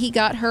credit, he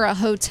got her a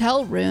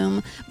hotel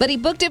room, but he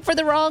booked it for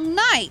the wrong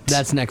night.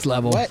 That's next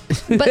level. What?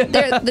 But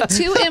the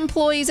 2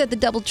 employees at the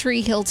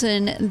DoubleTree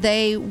Hilton,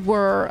 they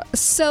were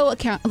so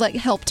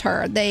helped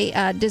her. They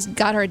just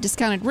got her a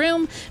discounted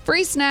room,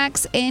 free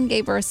snacks, and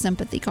gave her a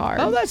sympathy card.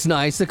 Oh, that's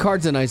nice. The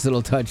card's a nice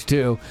little touch,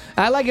 too.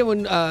 I like it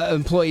when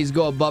employees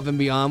go above and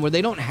beyond where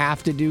they don't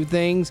have to do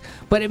things,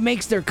 but it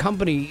makes their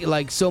company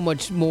so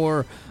much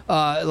more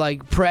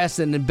press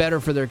and better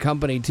for their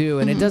company, too.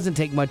 And it doesn't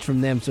take much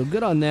from them, so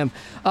good on them.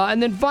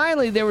 And then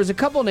finally, there was a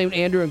couple named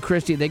Andrew and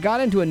Christy. They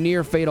got into a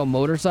near-fatal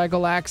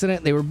motorcycle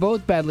accident. They were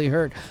both badly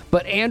hurt,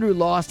 but Andrew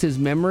lost his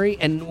memory,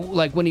 and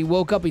when he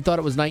woke up, he thought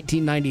it was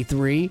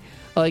 1993.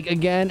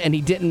 Again, and he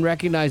didn't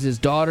recognize his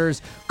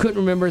daughters, couldn't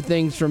remember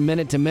things from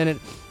minute to minute.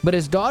 But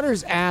his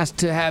daughters asked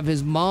to have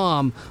his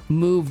mom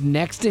move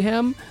next to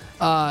him,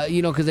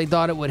 because they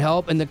thought it would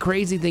help. And the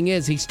crazy thing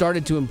is, he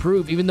started to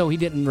improve, even though he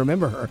didn't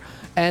remember her.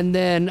 And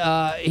then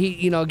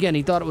he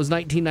thought it was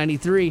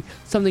 1993.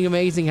 Something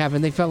amazing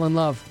happened. They fell in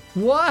love.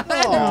 What?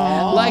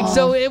 Aww.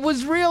 So it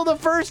was real the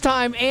first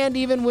time, and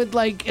even with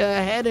a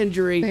head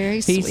injury, Very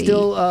he sweet.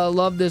 still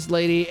loved this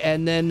lady,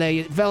 and then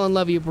they fell in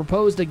love. He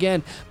proposed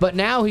again, but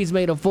now he's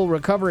made a full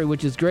recovery,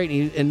 which is great.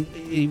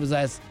 He was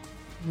asked,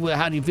 well,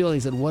 how do you feel? And he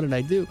said, what did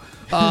I do?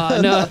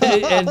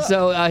 And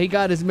so he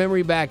got his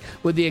memory back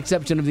with the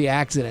exception of the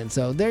accident.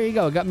 So there you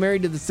go. Got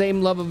married to the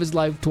same love of his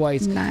life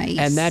twice. Nice.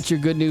 And that's your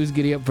good news.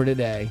 Giddy up for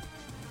today.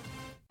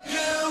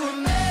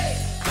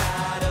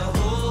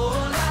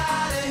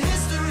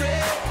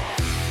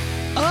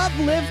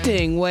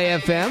 Uplifting Way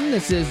FM.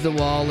 This is the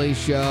Wally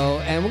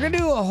Show, and we're going to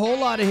do a whole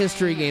lot of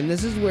history game.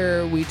 This is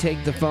where we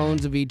take the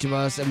phones of each of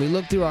us and we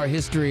look through our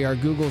history, our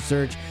Google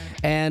search,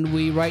 and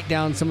we write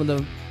down some of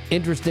the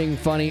interesting,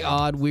 funny,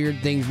 odd, weird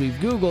things we've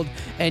Googled,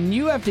 and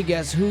you have to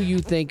guess who you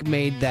think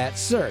made that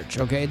search,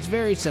 okay? It's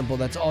very simple.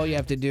 That's all you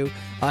have to do.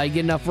 You get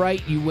enough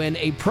right, you win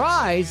a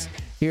prize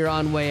here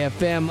on Way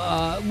FM.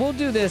 We'll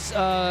do this.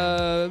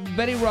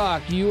 Betty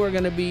Rock, you are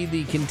going to be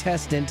the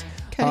contestant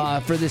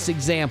for this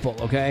example,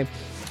 okay?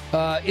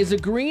 Is a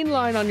green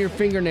line on your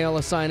fingernail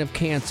a sign of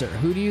cancer?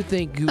 Who do you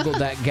think Googled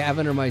that,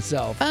 Gavin or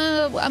myself?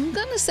 I'm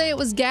going to say it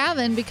was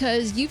Gavin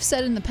because you've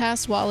said in the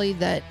past, Wally,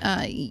 that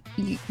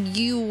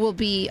you will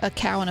be a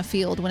cow in a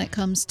field when it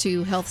comes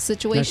to health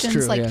situations.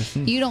 That's true, like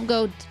yeah. you don't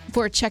go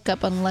for a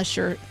checkup unless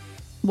your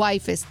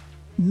wife is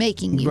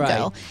making you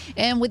go.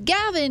 And with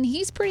Gavin,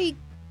 he's pretty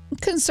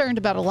concerned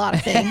about a lot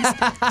of things.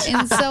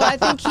 And so I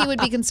think he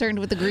would be concerned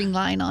with the green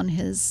line on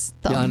his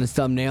thumb. On his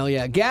thumbnail,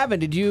 yeah. Gavin,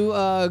 did you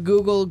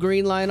Google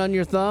green line on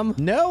your thumb?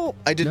 No,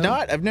 I did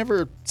not. I've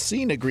never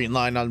seen a green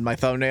line on my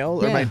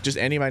thumbnail or just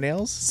any of my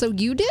nails. So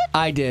you did?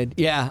 I did,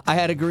 yeah. I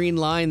had a green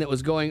line that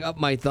was going up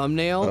my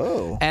thumbnail.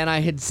 Oh. And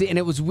I had seen, and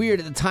it was weird.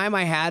 At the time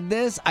I had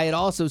this, I had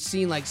also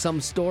seen like some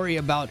story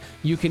about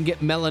you can get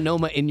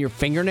melanoma in your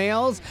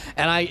fingernails.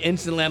 And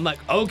I'm like,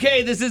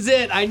 okay, this is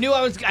it. I knew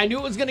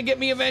it was going to get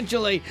me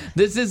eventually.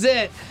 This is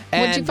it.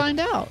 And, what'd you find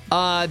out?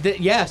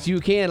 Yes, you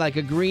can. Like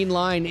a green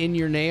line in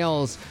your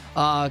nails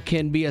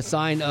can be a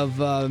sign of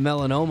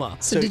melanoma.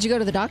 So did you go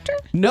to the doctor?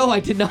 No, I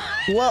did not.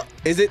 Well,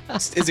 is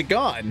it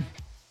gone?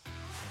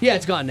 Yeah,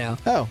 it's gone now.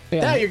 Oh,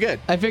 yeah, you're good.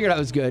 I figured I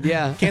was good.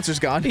 Yeah, cancer's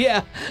gone.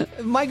 Yeah,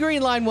 my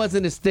green line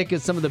wasn't as thick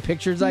as some of the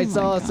pictures I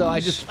saw, so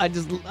I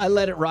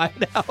let it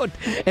ride out,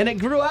 and it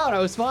grew out. I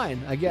was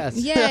fine, I guess.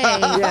 Yay!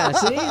 Yeah.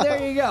 See,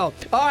 there you go.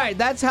 All right,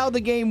 that's how the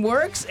game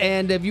works.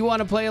 And if you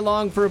want to play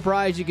along for a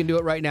prize, you can do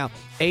it right now.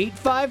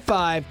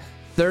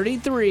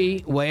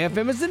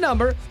 855-33-WAY-FM is the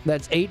number.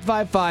 That's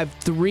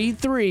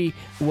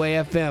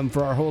 855-33-WAY-FM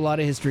for our Whole Lot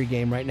of History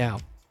game right now.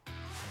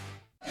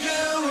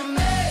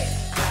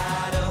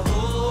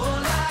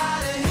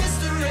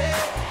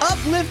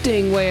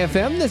 Uplifting Way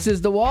FM. This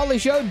is the Wally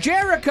Show.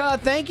 Jerica,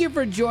 thank you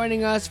for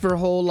joining us for a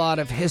Whole Lot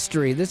of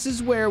History. This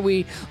is where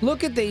we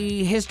look at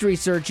the history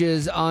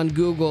searches on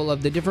Google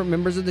of the different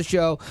members of the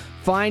show,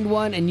 find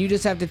one, and you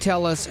just have to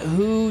tell us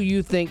who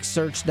you think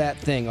searched that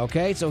thing,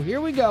 okay? So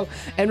here we go.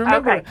 And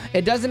remember,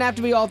 It doesn't have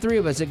to be all three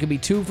of us. It could be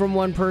two from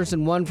one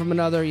person, one from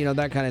another,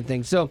 that kind of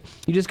thing. So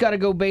you just got to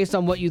go based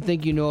on what you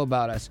think you know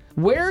about us.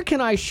 Where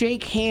can I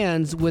shake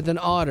hands with an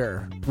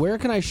otter? Where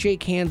can I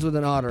shake hands with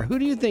an otter? Who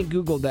do you think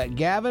Googled that?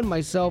 Gavin,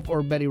 myself,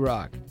 or Betty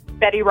Rock?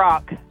 Betty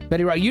Rock.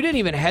 Betty Rock. You didn't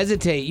even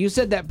hesitate. You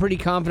said that pretty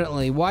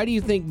confidently. Why do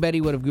you think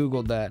Betty would have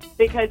Googled that?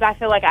 Because I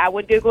feel like I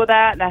would Google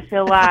that, and I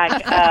feel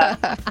like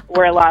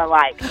we're a lot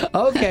alike.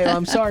 Okay, well,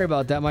 I'm sorry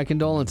about that. My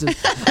condolences.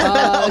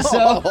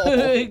 So,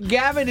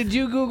 Gavin, did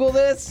you Google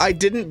this? I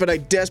didn't, but I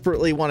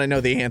desperately want to know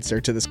the answer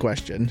to this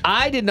question.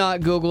 I did not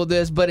Google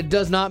this, but it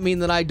does not mean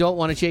that I don't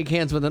want to shake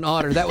hands with an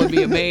otter. That would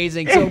be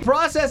amazing. So,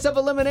 process of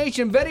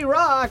elimination, Betty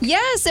Rock.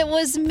 Yes, it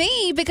was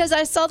me because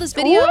I saw this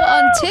video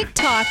on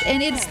TikTok,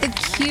 and it's the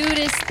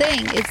cutest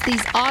thing. It's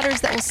these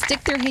otters that will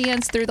stick their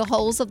hands through the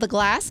holes of the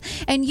glass,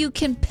 and you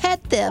can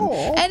pet them.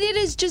 And it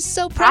is just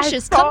so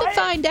precious. Come to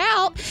find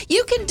out,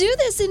 you can do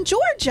this in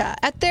Georgia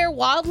at their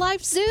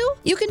wildlife zoo.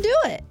 You can do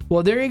it.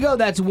 Well, there you go.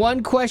 That's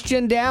one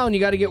question down. You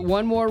got to get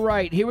one more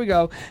right. Here we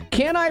go.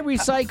 Can I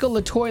recycle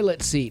a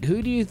toilet seat?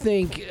 Who do you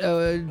think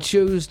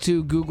chose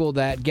to Google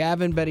that?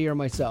 Gavin, Betty, or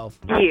myself?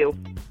 You.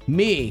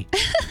 Me.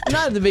 I'm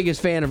not the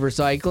biggest fan of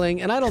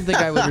recycling, and I don't think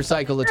I would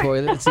recycle a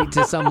toilet seat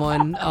to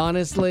someone,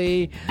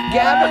 honestly.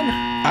 Gavin?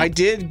 I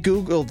did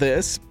Google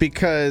this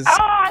because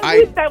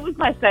that was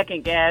my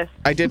second guess.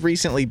 I did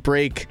recently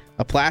break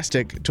a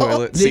plastic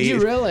toilet seat. Did you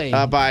really?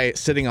 By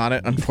sitting on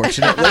it,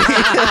 unfortunately.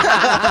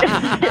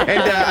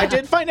 And I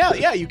did find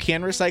out, you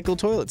can recycle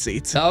toilet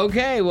seats.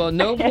 Okay, well,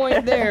 no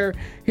point there.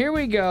 Here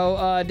we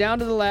go. Down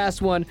to the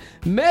last one.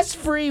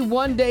 Mess-free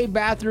one-day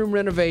bathroom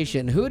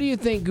renovation. Who do you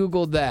think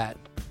Googled that?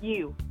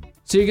 You.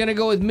 So you're going to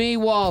go with me,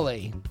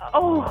 Wally.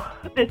 Oh,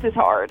 this is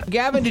hard.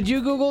 Gavin, did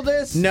you Google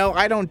this? No,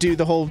 I don't do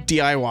the whole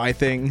DIY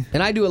thing.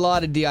 And I do a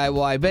lot of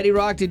DIY. Betty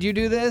Rock, did you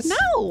do this?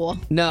 No.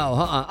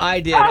 No, I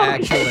did,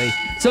 actually.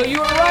 So you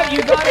were right.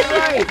 You got it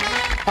right.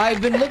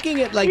 I've been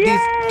looking at these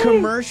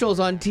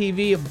commercials on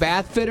TV of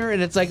bath fitter,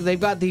 and it's like they've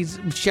got these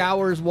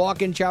showers,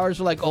 walk-in showers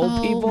for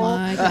old people. Oh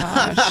my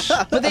gosh.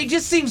 But they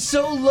just seem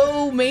so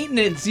low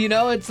maintenance,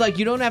 It's like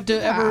you don't have to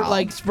ever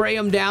spray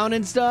them down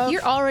and stuff.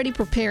 You're already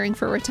preparing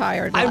for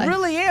retired life. I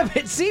really am.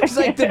 It seems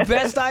like the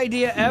best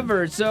idea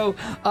ever. So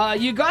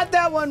you got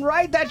that one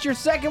right. That's your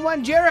second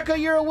one. Jerica,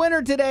 you're a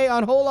winner today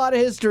on Whole Lot of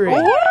History.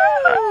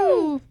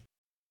 Woo!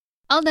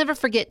 I'll never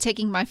forget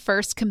taking my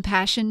first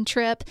compassion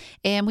trip,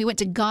 and we went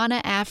to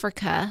Ghana,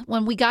 Africa.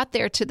 When we got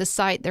there to the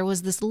site, there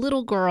was this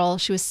little girl.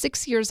 She was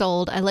 6 years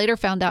old. I later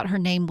found out her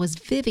name was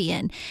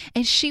Vivian,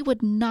 and she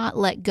would not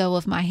let go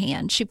of my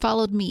hand. She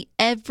followed me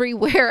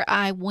everywhere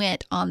I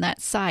went on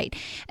that site.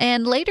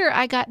 And later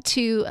I got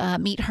to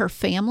meet her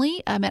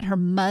family. I met her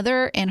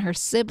mother and her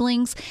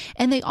siblings,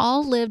 and they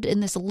all lived in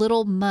this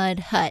little mud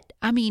hut.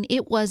 I mean,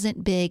 it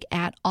wasn't big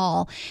at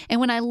all. And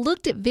when I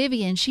looked at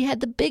Vivian, she had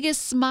the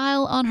biggest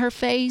smile on her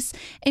face,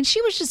 and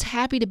she was just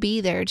happy to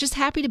be there, just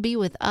happy to be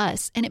with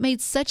us. And it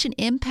made such an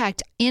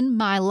impact in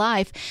my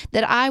life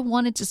that I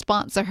wanted to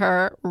sponsor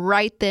her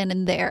right then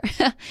and there.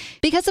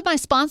 Because of my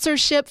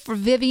sponsorship for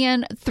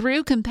Vivian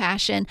through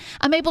Compassion,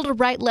 I'm able to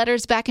write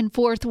letters back and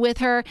forth with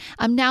her.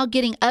 I'm now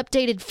getting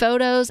updated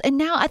photos, and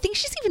now I think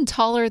she's even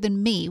taller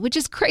than me, which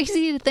is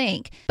crazy to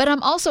think. But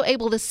I'm also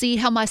able to see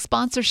how my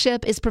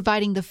sponsorship is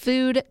providing the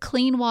food,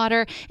 clean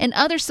water, and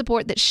other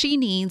support that she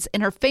needs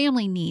and her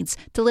family needs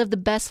to live the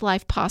best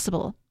life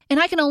possible. And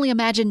I can only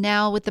imagine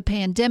now with the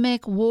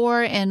pandemic,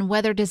 war, and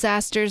weather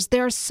disasters,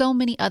 there are so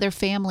many other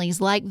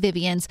families like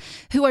Vivian's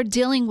who are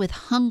dealing with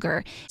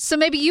hunger. So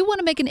maybe you want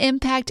to make an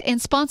impact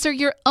and sponsor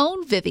your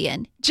own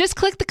Vivian. Just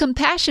click the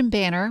Compassion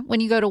banner when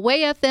you go to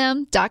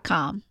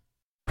wayfm.com.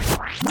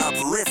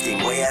 Uplifting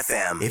Way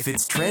FM. If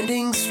it's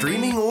trending,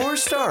 streaming, or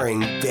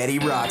starring, Betty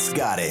Rock's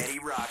got it.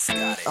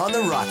 On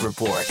The Rock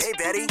Report. Hey,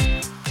 Betty.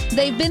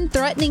 They've been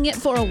threatening it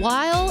for a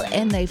while,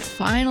 and they've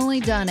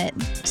finally done it.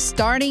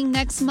 Starting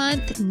next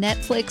month,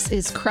 Netflix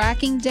is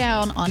cracking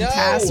down on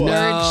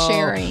password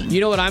sharing.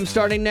 You know what I'm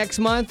starting next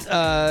month?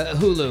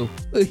 Hulu.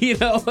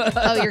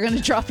 Oh, you're going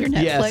to drop your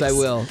Netflix? Yes, I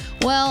will.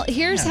 Well,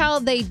 here's how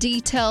they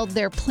detailed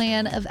their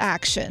plan of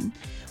action.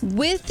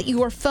 With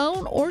your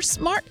phone or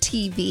smart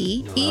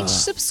TV, each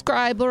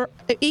subscriber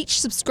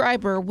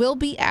will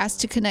be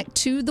asked to connect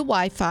to the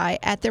Wi-Fi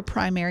at their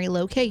primary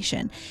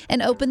location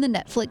and open the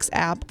Netflix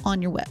app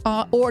on your web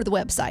or the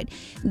website.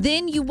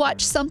 Then you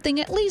watch something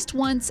at least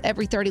once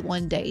every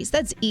 31 days.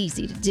 That's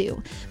easy to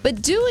do.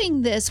 But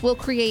doing this will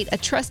create a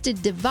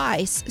trusted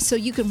device so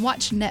you can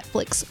watch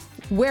Netflix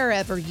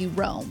wherever you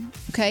roam.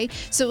 Okay,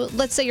 so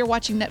let's say you're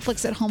watching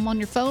Netflix at home on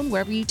your phone.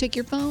 Wherever you take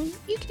your phone,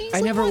 you can easily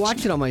I never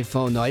watch watch it on my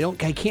phone though.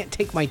 I can't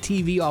take my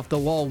TV off the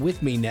wall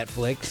with me.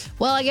 Netflix.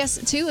 Well, I guess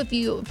too, if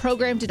you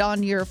programmed it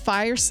on your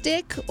Fire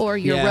Stick or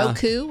your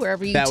Roku,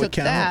 wherever you took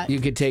that, you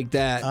could take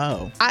that.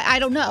 Oh, I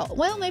don't know.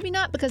 Well, maybe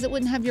not because it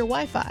wouldn't have your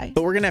Wi-Fi.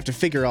 But we're gonna have to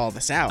figure all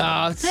this out.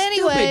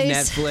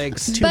 Anyways, stupid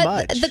Netflix. Too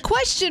much. The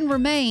question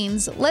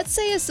remains: let's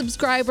say a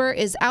subscriber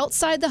is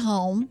outside the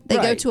home. They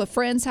go to a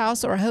friend's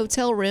house or a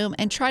hotel room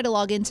and try to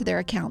log into their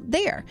account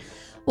there.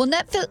 Well,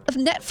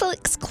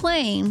 Netflix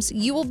claims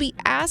you will be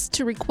asked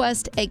to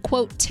request a,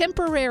 quote,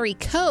 temporary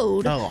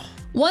code. Oh.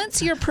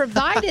 Once you're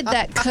provided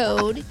that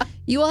code,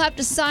 you will have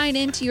to sign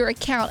into your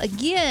account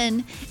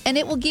again, and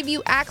it will give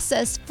you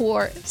access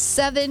for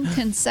 7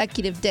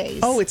 consecutive days.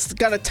 Oh, it's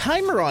got a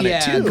timer on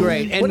it, too. Yeah,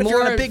 great. And what if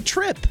you're on a big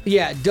trip?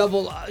 Yeah,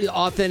 double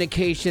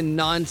authentication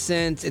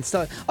nonsense. It's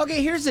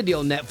okay, here's the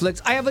deal,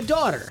 Netflix. I have a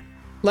daughter.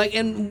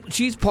 And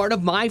she's part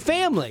of my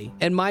family.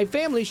 And my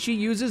family, she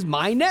uses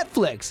my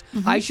Netflix.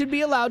 Mm-hmm. I should be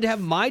allowed to have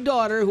my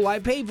daughter, who I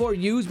pay for,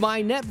 use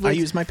my Netflix. I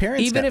use my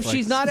parents' even Netflix. if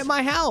she's not at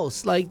my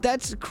house.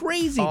 That's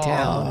crazy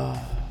town.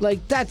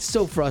 That's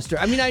so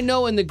frustrating. I mean, I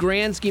know in the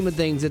grand scheme of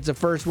things, it's a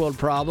first world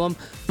problem,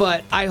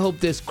 but I hope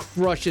this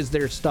crushes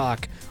their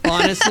stock.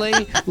 Honestly,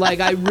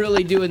 I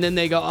really do. And then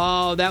they go,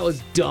 oh, that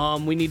was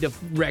dumb. We need to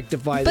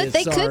rectify this. But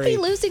they could be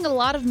losing a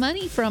lot of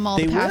money from all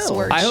the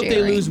password I hope sharing.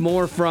 they lose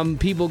more from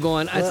people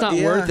going, it's not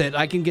worth it.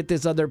 I can get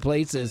this other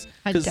places.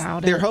 I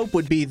doubt Their it. hope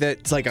would be that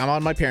it's I'm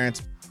on my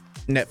parents'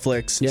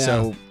 Netflix,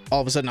 so all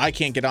of a sudden I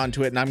can't get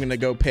onto it, and I'm going to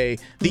go pay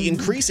the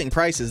increasing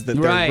prices that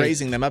they're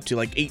raising them up to,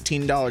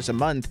 $18 a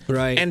month.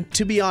 Right. And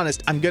to be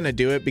honest, I'm going to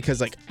do it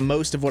because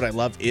most of what I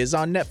love is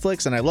on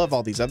Netflix, and I love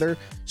all these other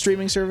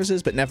streaming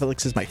services, but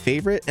Netflix is my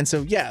favorite. And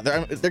so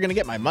they're going to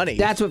get my money.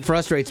 That's what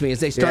frustrates me is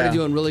they started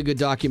doing really good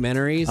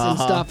documentaries and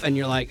stuff, and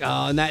you're like,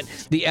 oh, and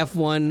the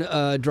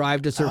F1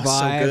 Drive to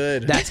Survive, so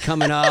good. That's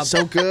coming up.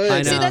 So good. I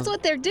know. See, that's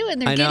what they're doing.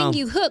 They're getting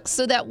you hooked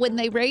so that when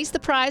they raise the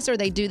price or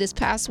they do this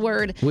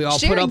password we all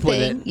sharing put up with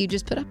thing, it. you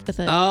just put up with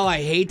it. Oh,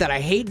 I hate that. I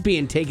hate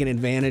being taken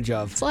advantage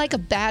of. It's like a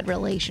bad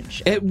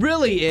relationship. It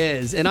really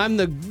is. And I'm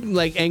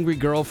the angry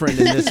girlfriend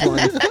in this one.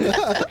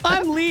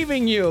 I'm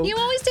leaving you. You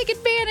always take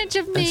advantage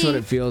of me. That's what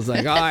it feels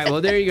like. All right, well,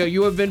 there you go.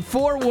 You have been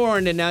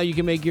forewarned, and now you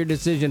can make your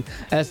decision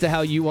as to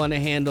how you want to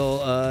handle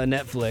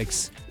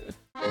Netflix.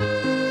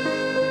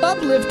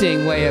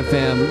 Uplifting Way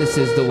FM. This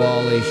is The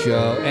Wally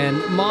Show.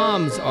 And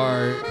moms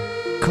are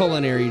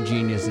culinary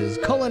geniuses,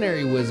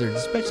 culinary wizards,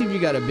 especially if you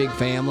got a big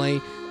family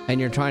and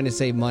you're trying to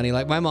save money.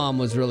 My mom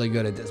was really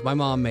good at this. My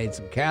mom made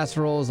some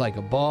casseroles like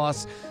a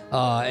boss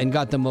and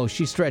got the most.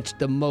 She stretched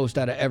the most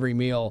out of every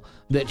meal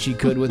that she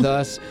could with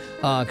us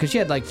because she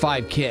had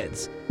 5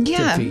 kids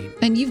to feed.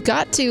 And you've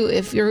got to,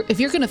 if you're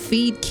going to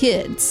feed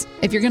kids,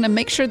 if you're going to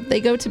make sure that they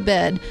go to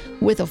bed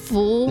with a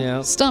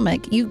full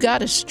stomach, you got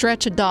to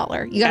stretch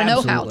 $1. You got to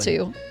know how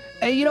to.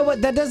 And you know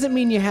what? That doesn't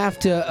mean you have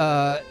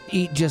to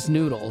eat just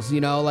noodles,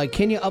 like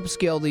can you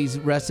upscale these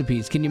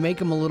recipes? Can you make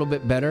them a little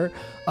bit better?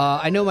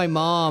 I know my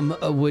mom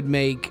would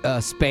make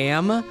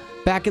Spam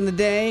back in the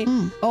day.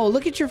 Oh,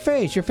 look at your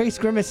face. Your face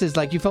grimaces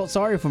like you felt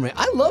sorry for me.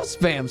 I love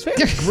Spam. Spam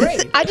is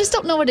great. I just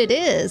don't know what it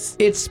is.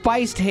 It's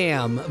spiced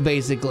ham,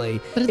 basically.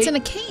 But it's in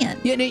a can.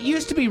 Yeah, and it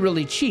used to be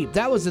really cheap.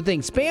 That was the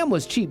thing. Spam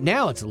was cheap.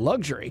 Now it's a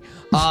luxury.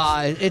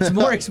 It's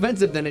more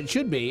expensive than it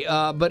should be,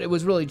 but it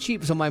was really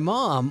cheap. So my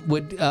mom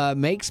would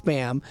make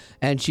Spam,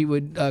 and she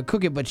would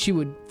cook it, but she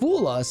would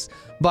fool us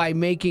by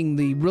making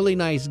the really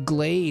nice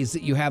glaze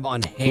that you have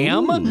on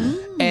ham.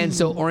 And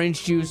so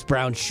orange juice,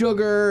 brown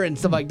sugar, and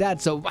stuff like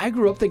that. So I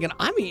grew up thinking,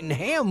 I'm eating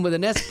ham with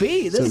an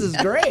SP. This is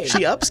great. She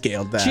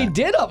upscaled that. She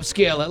did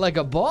upscale it like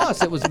a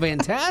boss. It was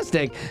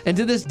fantastic. And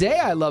to this day,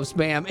 I love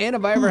Spam. And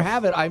if I ever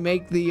have it, I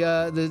make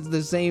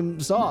the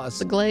same sauce.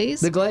 The glaze?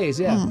 The glaze,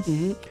 yeah.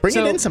 Bring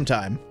it in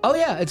sometime. Oh,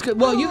 yeah, it's good.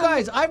 Well, you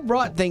guys, I've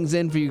brought things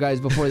in for you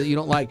guys before that you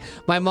don't like.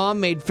 My mom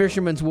made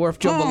Fisherman's Wharf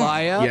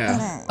jambalaya.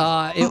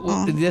 Yeah.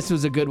 This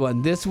was a good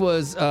one. This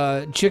was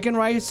chicken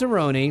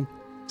rice-a-roni.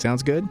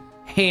 Sounds good.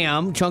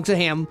 Ham, chunks of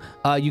ham.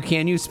 You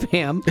can use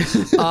Spam.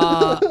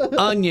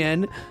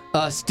 Onion,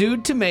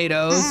 stewed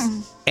tomatoes,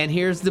 and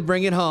here's the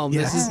bring it home.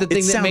 This is the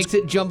thing that makes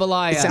it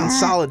jambalaya. It sounds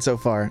solid so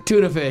far.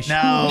 Tuna fish.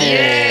 No.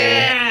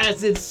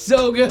 Yes, it's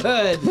so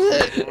good.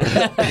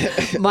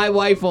 My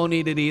wife won't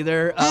eat it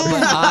either, but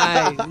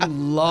I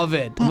love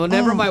it.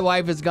 Whenever my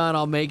wife is gone,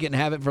 I'll make it and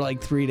have it for like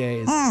 3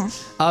 days.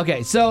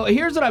 Okay, so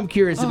here's what I'm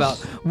curious about.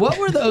 What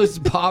were those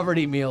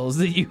poverty meals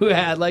that you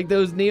had? Like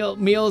those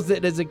meals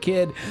that as a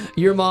kid,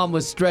 your mom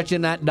was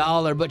stretching that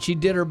dollar, but she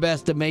did her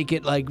best to make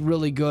it like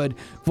really good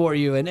for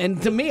you.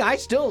 And to me, I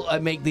still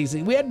make these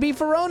things. We had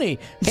beefaroni,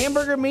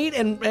 hamburger meat,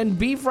 and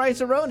beef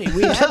rice-a-roni.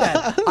 We had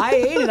that. I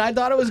ate it. I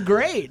thought it was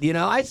great.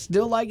 I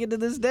still like it to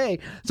this day.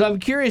 So I'm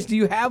curious, do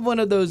you have one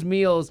of those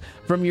meals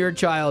from your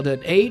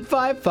childhood?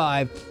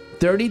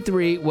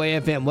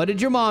 855-33-WAY-FM. What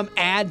did your mom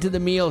add to the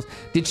meals?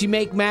 Did she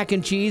make mac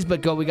and cheese,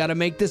 but we got to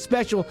make this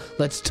special.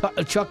 Let's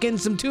chuck in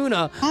some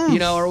tuna,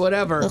 or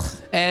whatever.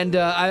 And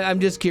I'm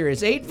just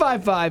curious.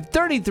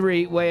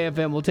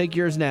 855-33-WAY-FM. We'll take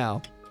yours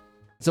now.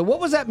 So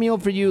what was that meal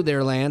for you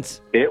there, Lance?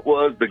 It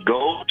was the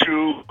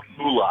go-to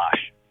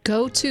goulash.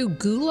 Go-to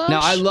goulash?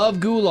 Now, I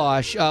love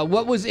goulash.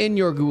 What was in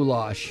your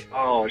goulash?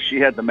 Oh, she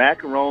had the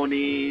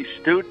macaroni,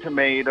 stewed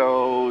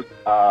tomatoes.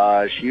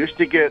 She used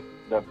to get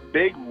the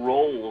big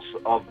rolls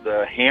of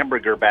the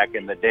hamburger back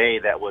in the day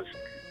that was,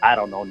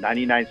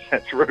 99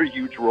 cents for a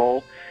huge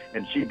roll.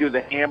 And she'd do the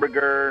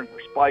hamburger,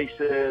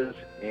 spices,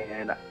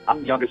 and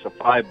I'm the youngest of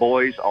 5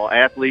 boys, all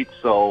athletes,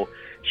 so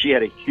she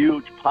had a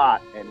huge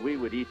pot, and we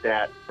would eat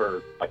that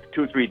for like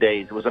 2-3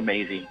 days. It was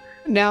amazing.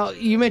 Now,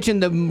 you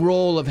mentioned the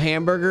roll of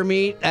hamburger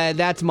meat.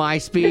 That's my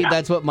speed.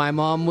 That's what my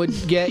mom would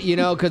get,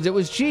 because it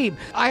was cheap.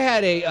 I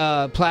had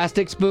a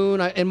plastic spoon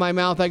in my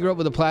mouth. I grew up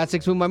with a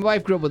plastic spoon. My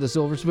wife grew up with a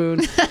silver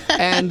spoon.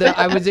 And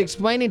I was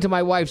explaining to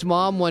my wife's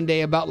mom one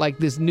day about like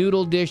this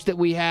noodle dish that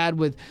we had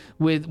with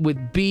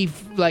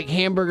beef, like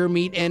hamburger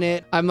meat in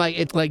it. I'm like,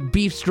 it's like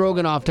beef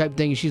stroganoff type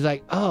thing. She's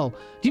like, oh,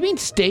 do you mean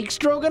steak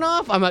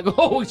stroganoff? I'm like,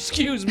 oh,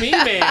 excuse me,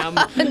 ma'am.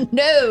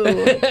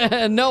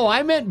 No. No,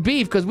 I meant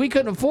beef because we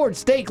couldn't afford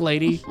steak, lady.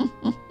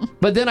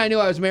 But then I knew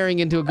I was marrying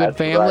into a good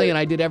family, and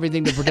I did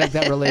everything to protect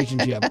that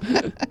relationship.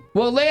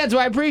 Well, Lance,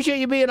 I appreciate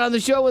you being on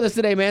the show with us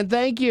today, man.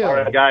 Thank you. All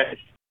right, guys.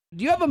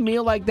 Do you have a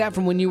meal like that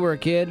from when you were a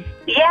kid?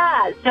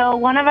 Yeah, so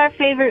one of our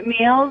favorite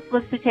meals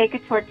was to take a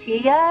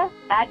tortilla,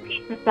 add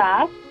pizza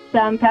sauce,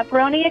 some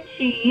pepperoni and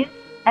cheese,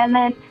 and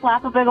then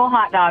slap a big old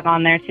hot dog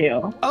on there,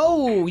 too.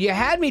 Oh, you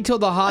had me till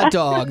the hot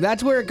dog.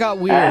 That's where it got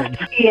weird.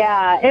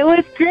 Yeah, it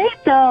was great,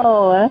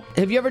 though.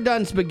 Have you ever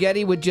done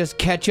spaghetti with just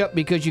ketchup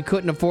because you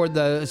couldn't afford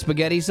the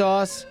spaghetti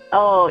sauce?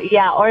 Oh,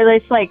 yeah, or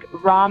it's like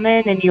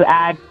ramen and you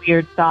add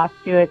weird sauce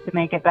to it to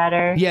make it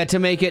better. Yeah, to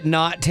make it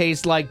not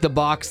taste like the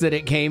box that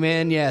it came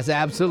in. Yes,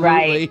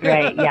 absolutely.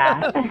 Right,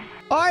 yeah.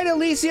 All right,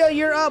 Alicia,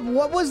 you're up.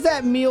 What was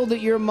that meal that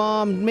your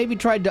mom maybe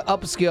tried to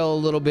upscale a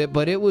little bit,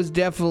 but it was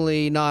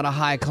definitely not a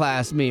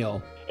high-class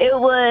meal? It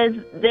was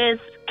this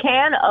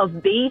can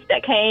of beef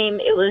that came.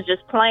 It was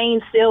just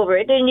plain silver.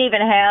 It didn't even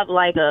have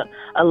like a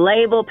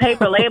label,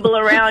 paper label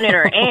around it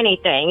or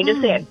anything. It just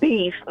said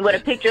beef with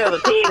a picture of a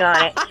pig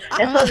on it.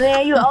 And so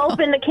then you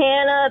open the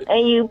can up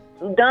and you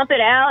dump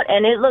it out,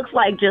 and it looks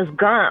like just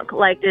gunk,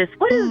 like this.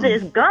 What is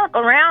this gunk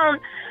around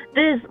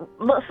this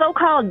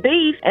so-called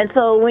beef? And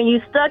so when you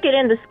stuck it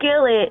in the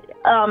skillet,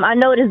 I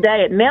noticed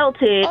that it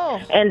melted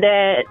and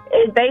that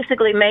it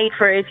basically made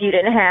for if you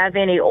didn't have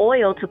any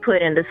oil to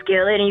put in the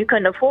skillet and you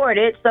couldn't afford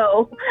it.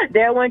 So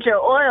there went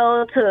your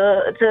oil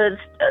to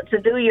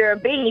do your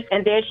beef,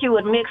 and then she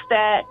would mix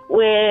that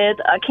with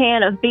a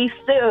can of beef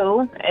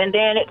stew, and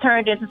then it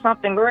turned into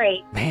something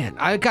great. Man,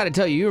 I got to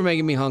tell you, you were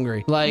making me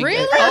hungry. Like,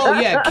 really? Oh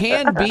yeah,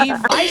 canned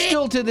beef. I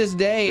still to this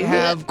day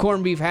have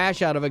corned beef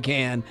hash out of a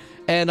can.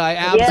 And I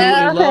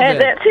absolutely love it.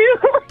 That too.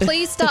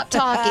 Please stop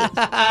talking.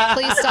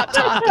 Please stop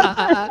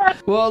talking.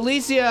 Well,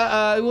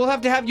 Alicia, we'll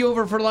have to have you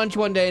over for lunch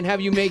one day and have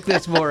you make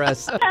this for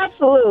us.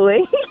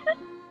 Absolutely.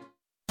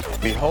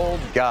 Behold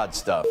God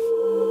stuff.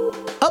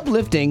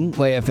 Uplifting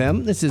Way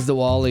FM. This is the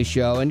Wally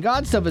Show, and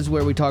God Stuff is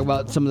where we talk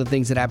about some of the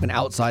things that happen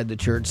outside the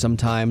church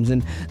sometimes.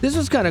 And this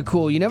was kind of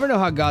cool. You never know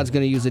how God's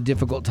going to use a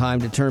difficult time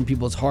to turn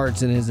people's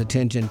hearts and His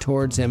attention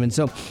towards Him. And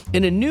so,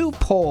 in a new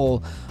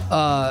poll,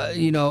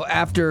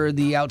 after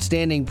the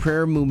outstanding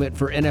prayer movement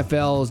for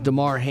NFL's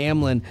Damar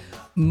Hamlin,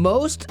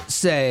 most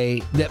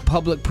say that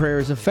public prayer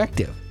is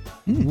effective.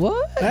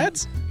 What?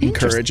 That's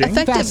encouraging.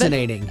 Effective,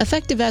 Fascinating.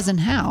 Effective as in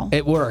how?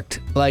 It worked.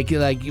 Like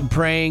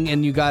praying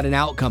and you got an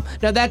outcome.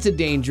 Now that's a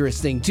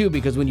dangerous thing too,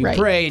 because when you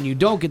pray and you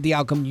don't get the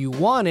outcome you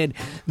wanted,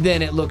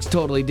 then it looks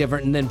totally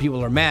different and then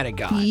people are mad at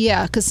God.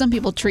 Yeah, because some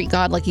people treat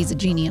God like He's a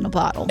genie in a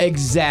bottle.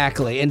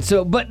 Exactly. And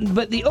so, but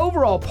the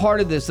overall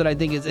part of this that I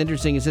think is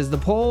interesting, it says the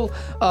poll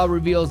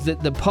reveals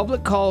that the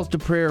public calls to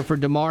prayer for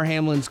Damar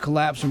Hamlin's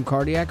collapse from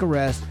cardiac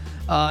arrest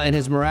and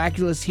his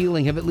miraculous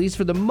healing have, at least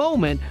for the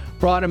moment,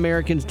 brought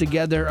Americans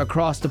together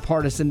across the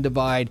partisan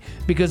divide.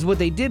 Because what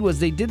they did was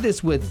they did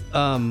this with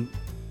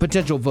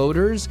potential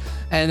voters,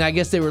 and I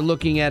guess they were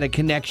looking at a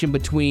connection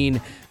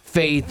between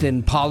faith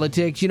and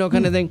politics,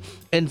 kind of thing.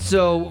 And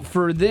so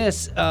for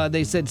this,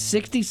 they said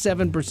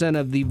 67%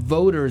 of the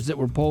voters that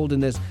were polled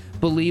in this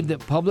believe that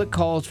public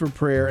calls for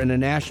prayer in a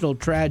national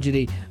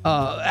tragedy,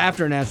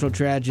 after a national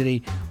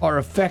tragedy, are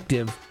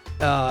effective.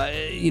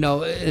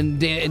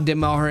 And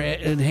Damar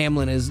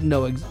Hamlin is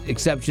no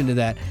exception to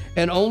that.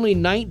 And only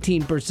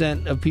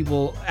 19% of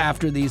people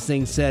after these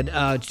things said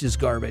it's just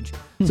garbage.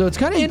 So it's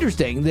kind of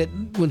interesting that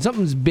when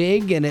something's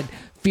big and it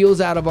feels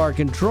out of our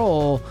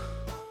control,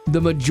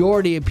 the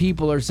majority of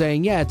people are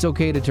saying, yeah, it's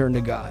okay to turn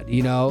to God,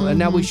 and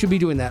now we should be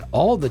doing that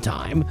all the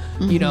time,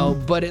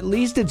 but at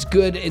least it's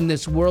good in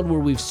this world where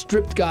we've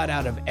stripped God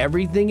out of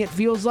everything, it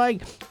feels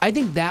like. I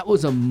think that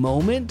was a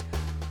moment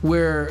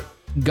where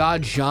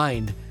God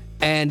shined.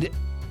 And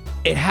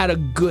it had a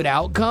good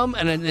outcome,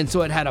 and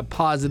so it had a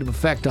positive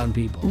effect on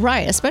people.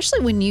 Right,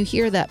 especially when you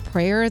hear that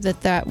prayer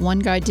that one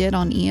guy did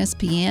on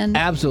ESPN.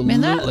 Absolutely.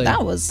 Man,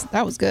 that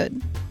was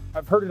good.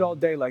 I've heard it all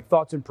day, like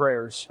thoughts and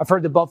prayers. I've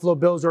heard the Buffalo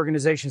Bills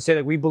organization say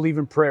that we believe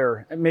in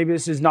prayer. And maybe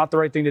this is not the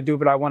right thing to do,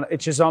 but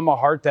it's just on my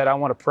heart that I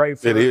want to pray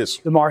for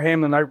Damar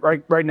Hamlin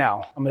right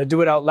now. I'm going to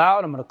do it out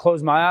loud. I'm going to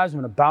close my eyes.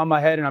 I'm going to bow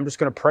my head, and I'm just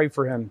going to pray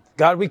for him.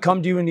 God, we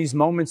come to you in these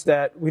moments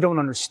that we don't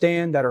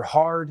understand, that are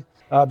hard.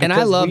 And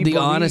I love the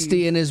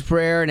honesty in his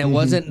prayer, and it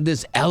wasn't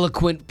this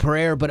eloquent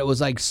prayer, but it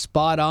was like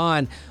spot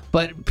on.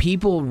 But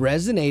people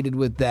resonated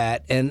with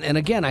that. And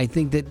again, I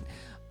think that,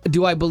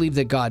 do I believe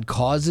that God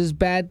causes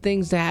bad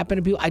things to happen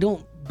to people? I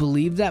don't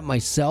believe that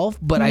myself,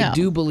 but no. I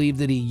do believe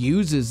that He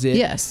uses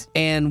it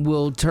and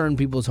will turn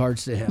people's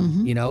hearts to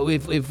Him,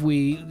 if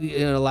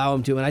we allow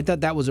Him to. And I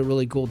thought that was a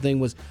really cool thing,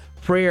 was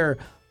prayer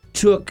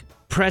took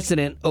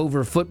precedent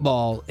over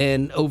football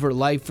and over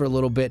life for a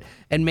little bit,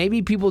 and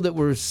maybe people that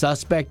were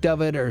suspect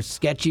of it or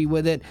sketchy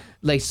with it,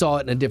 they saw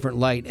it in a different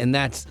light, and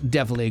that's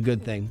definitely a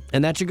good thing.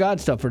 And that's your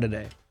God Stuff for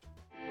today.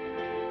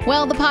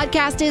 Well, the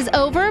podcast is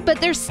over, but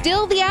there's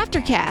still the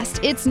Aftercast.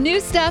 It's new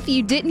stuff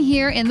you didn't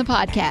hear in the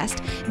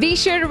podcast. Be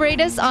sure to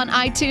rate us on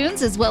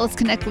iTunes, as well as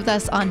connect with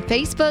us on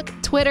Facebook,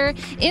 Twitter,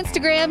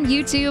 Instagram,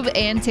 YouTube,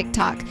 and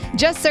TikTok.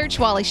 Just search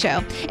Wally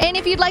Show. And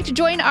if you'd like to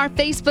join our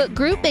Facebook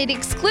group made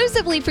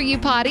exclusively for you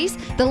potties,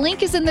 the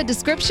link is in the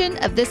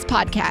description of this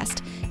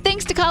podcast.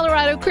 Thanks to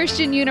Colorado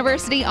Christian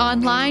University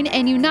Online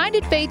and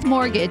United Faith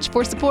Mortgage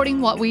for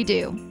supporting what we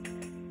do.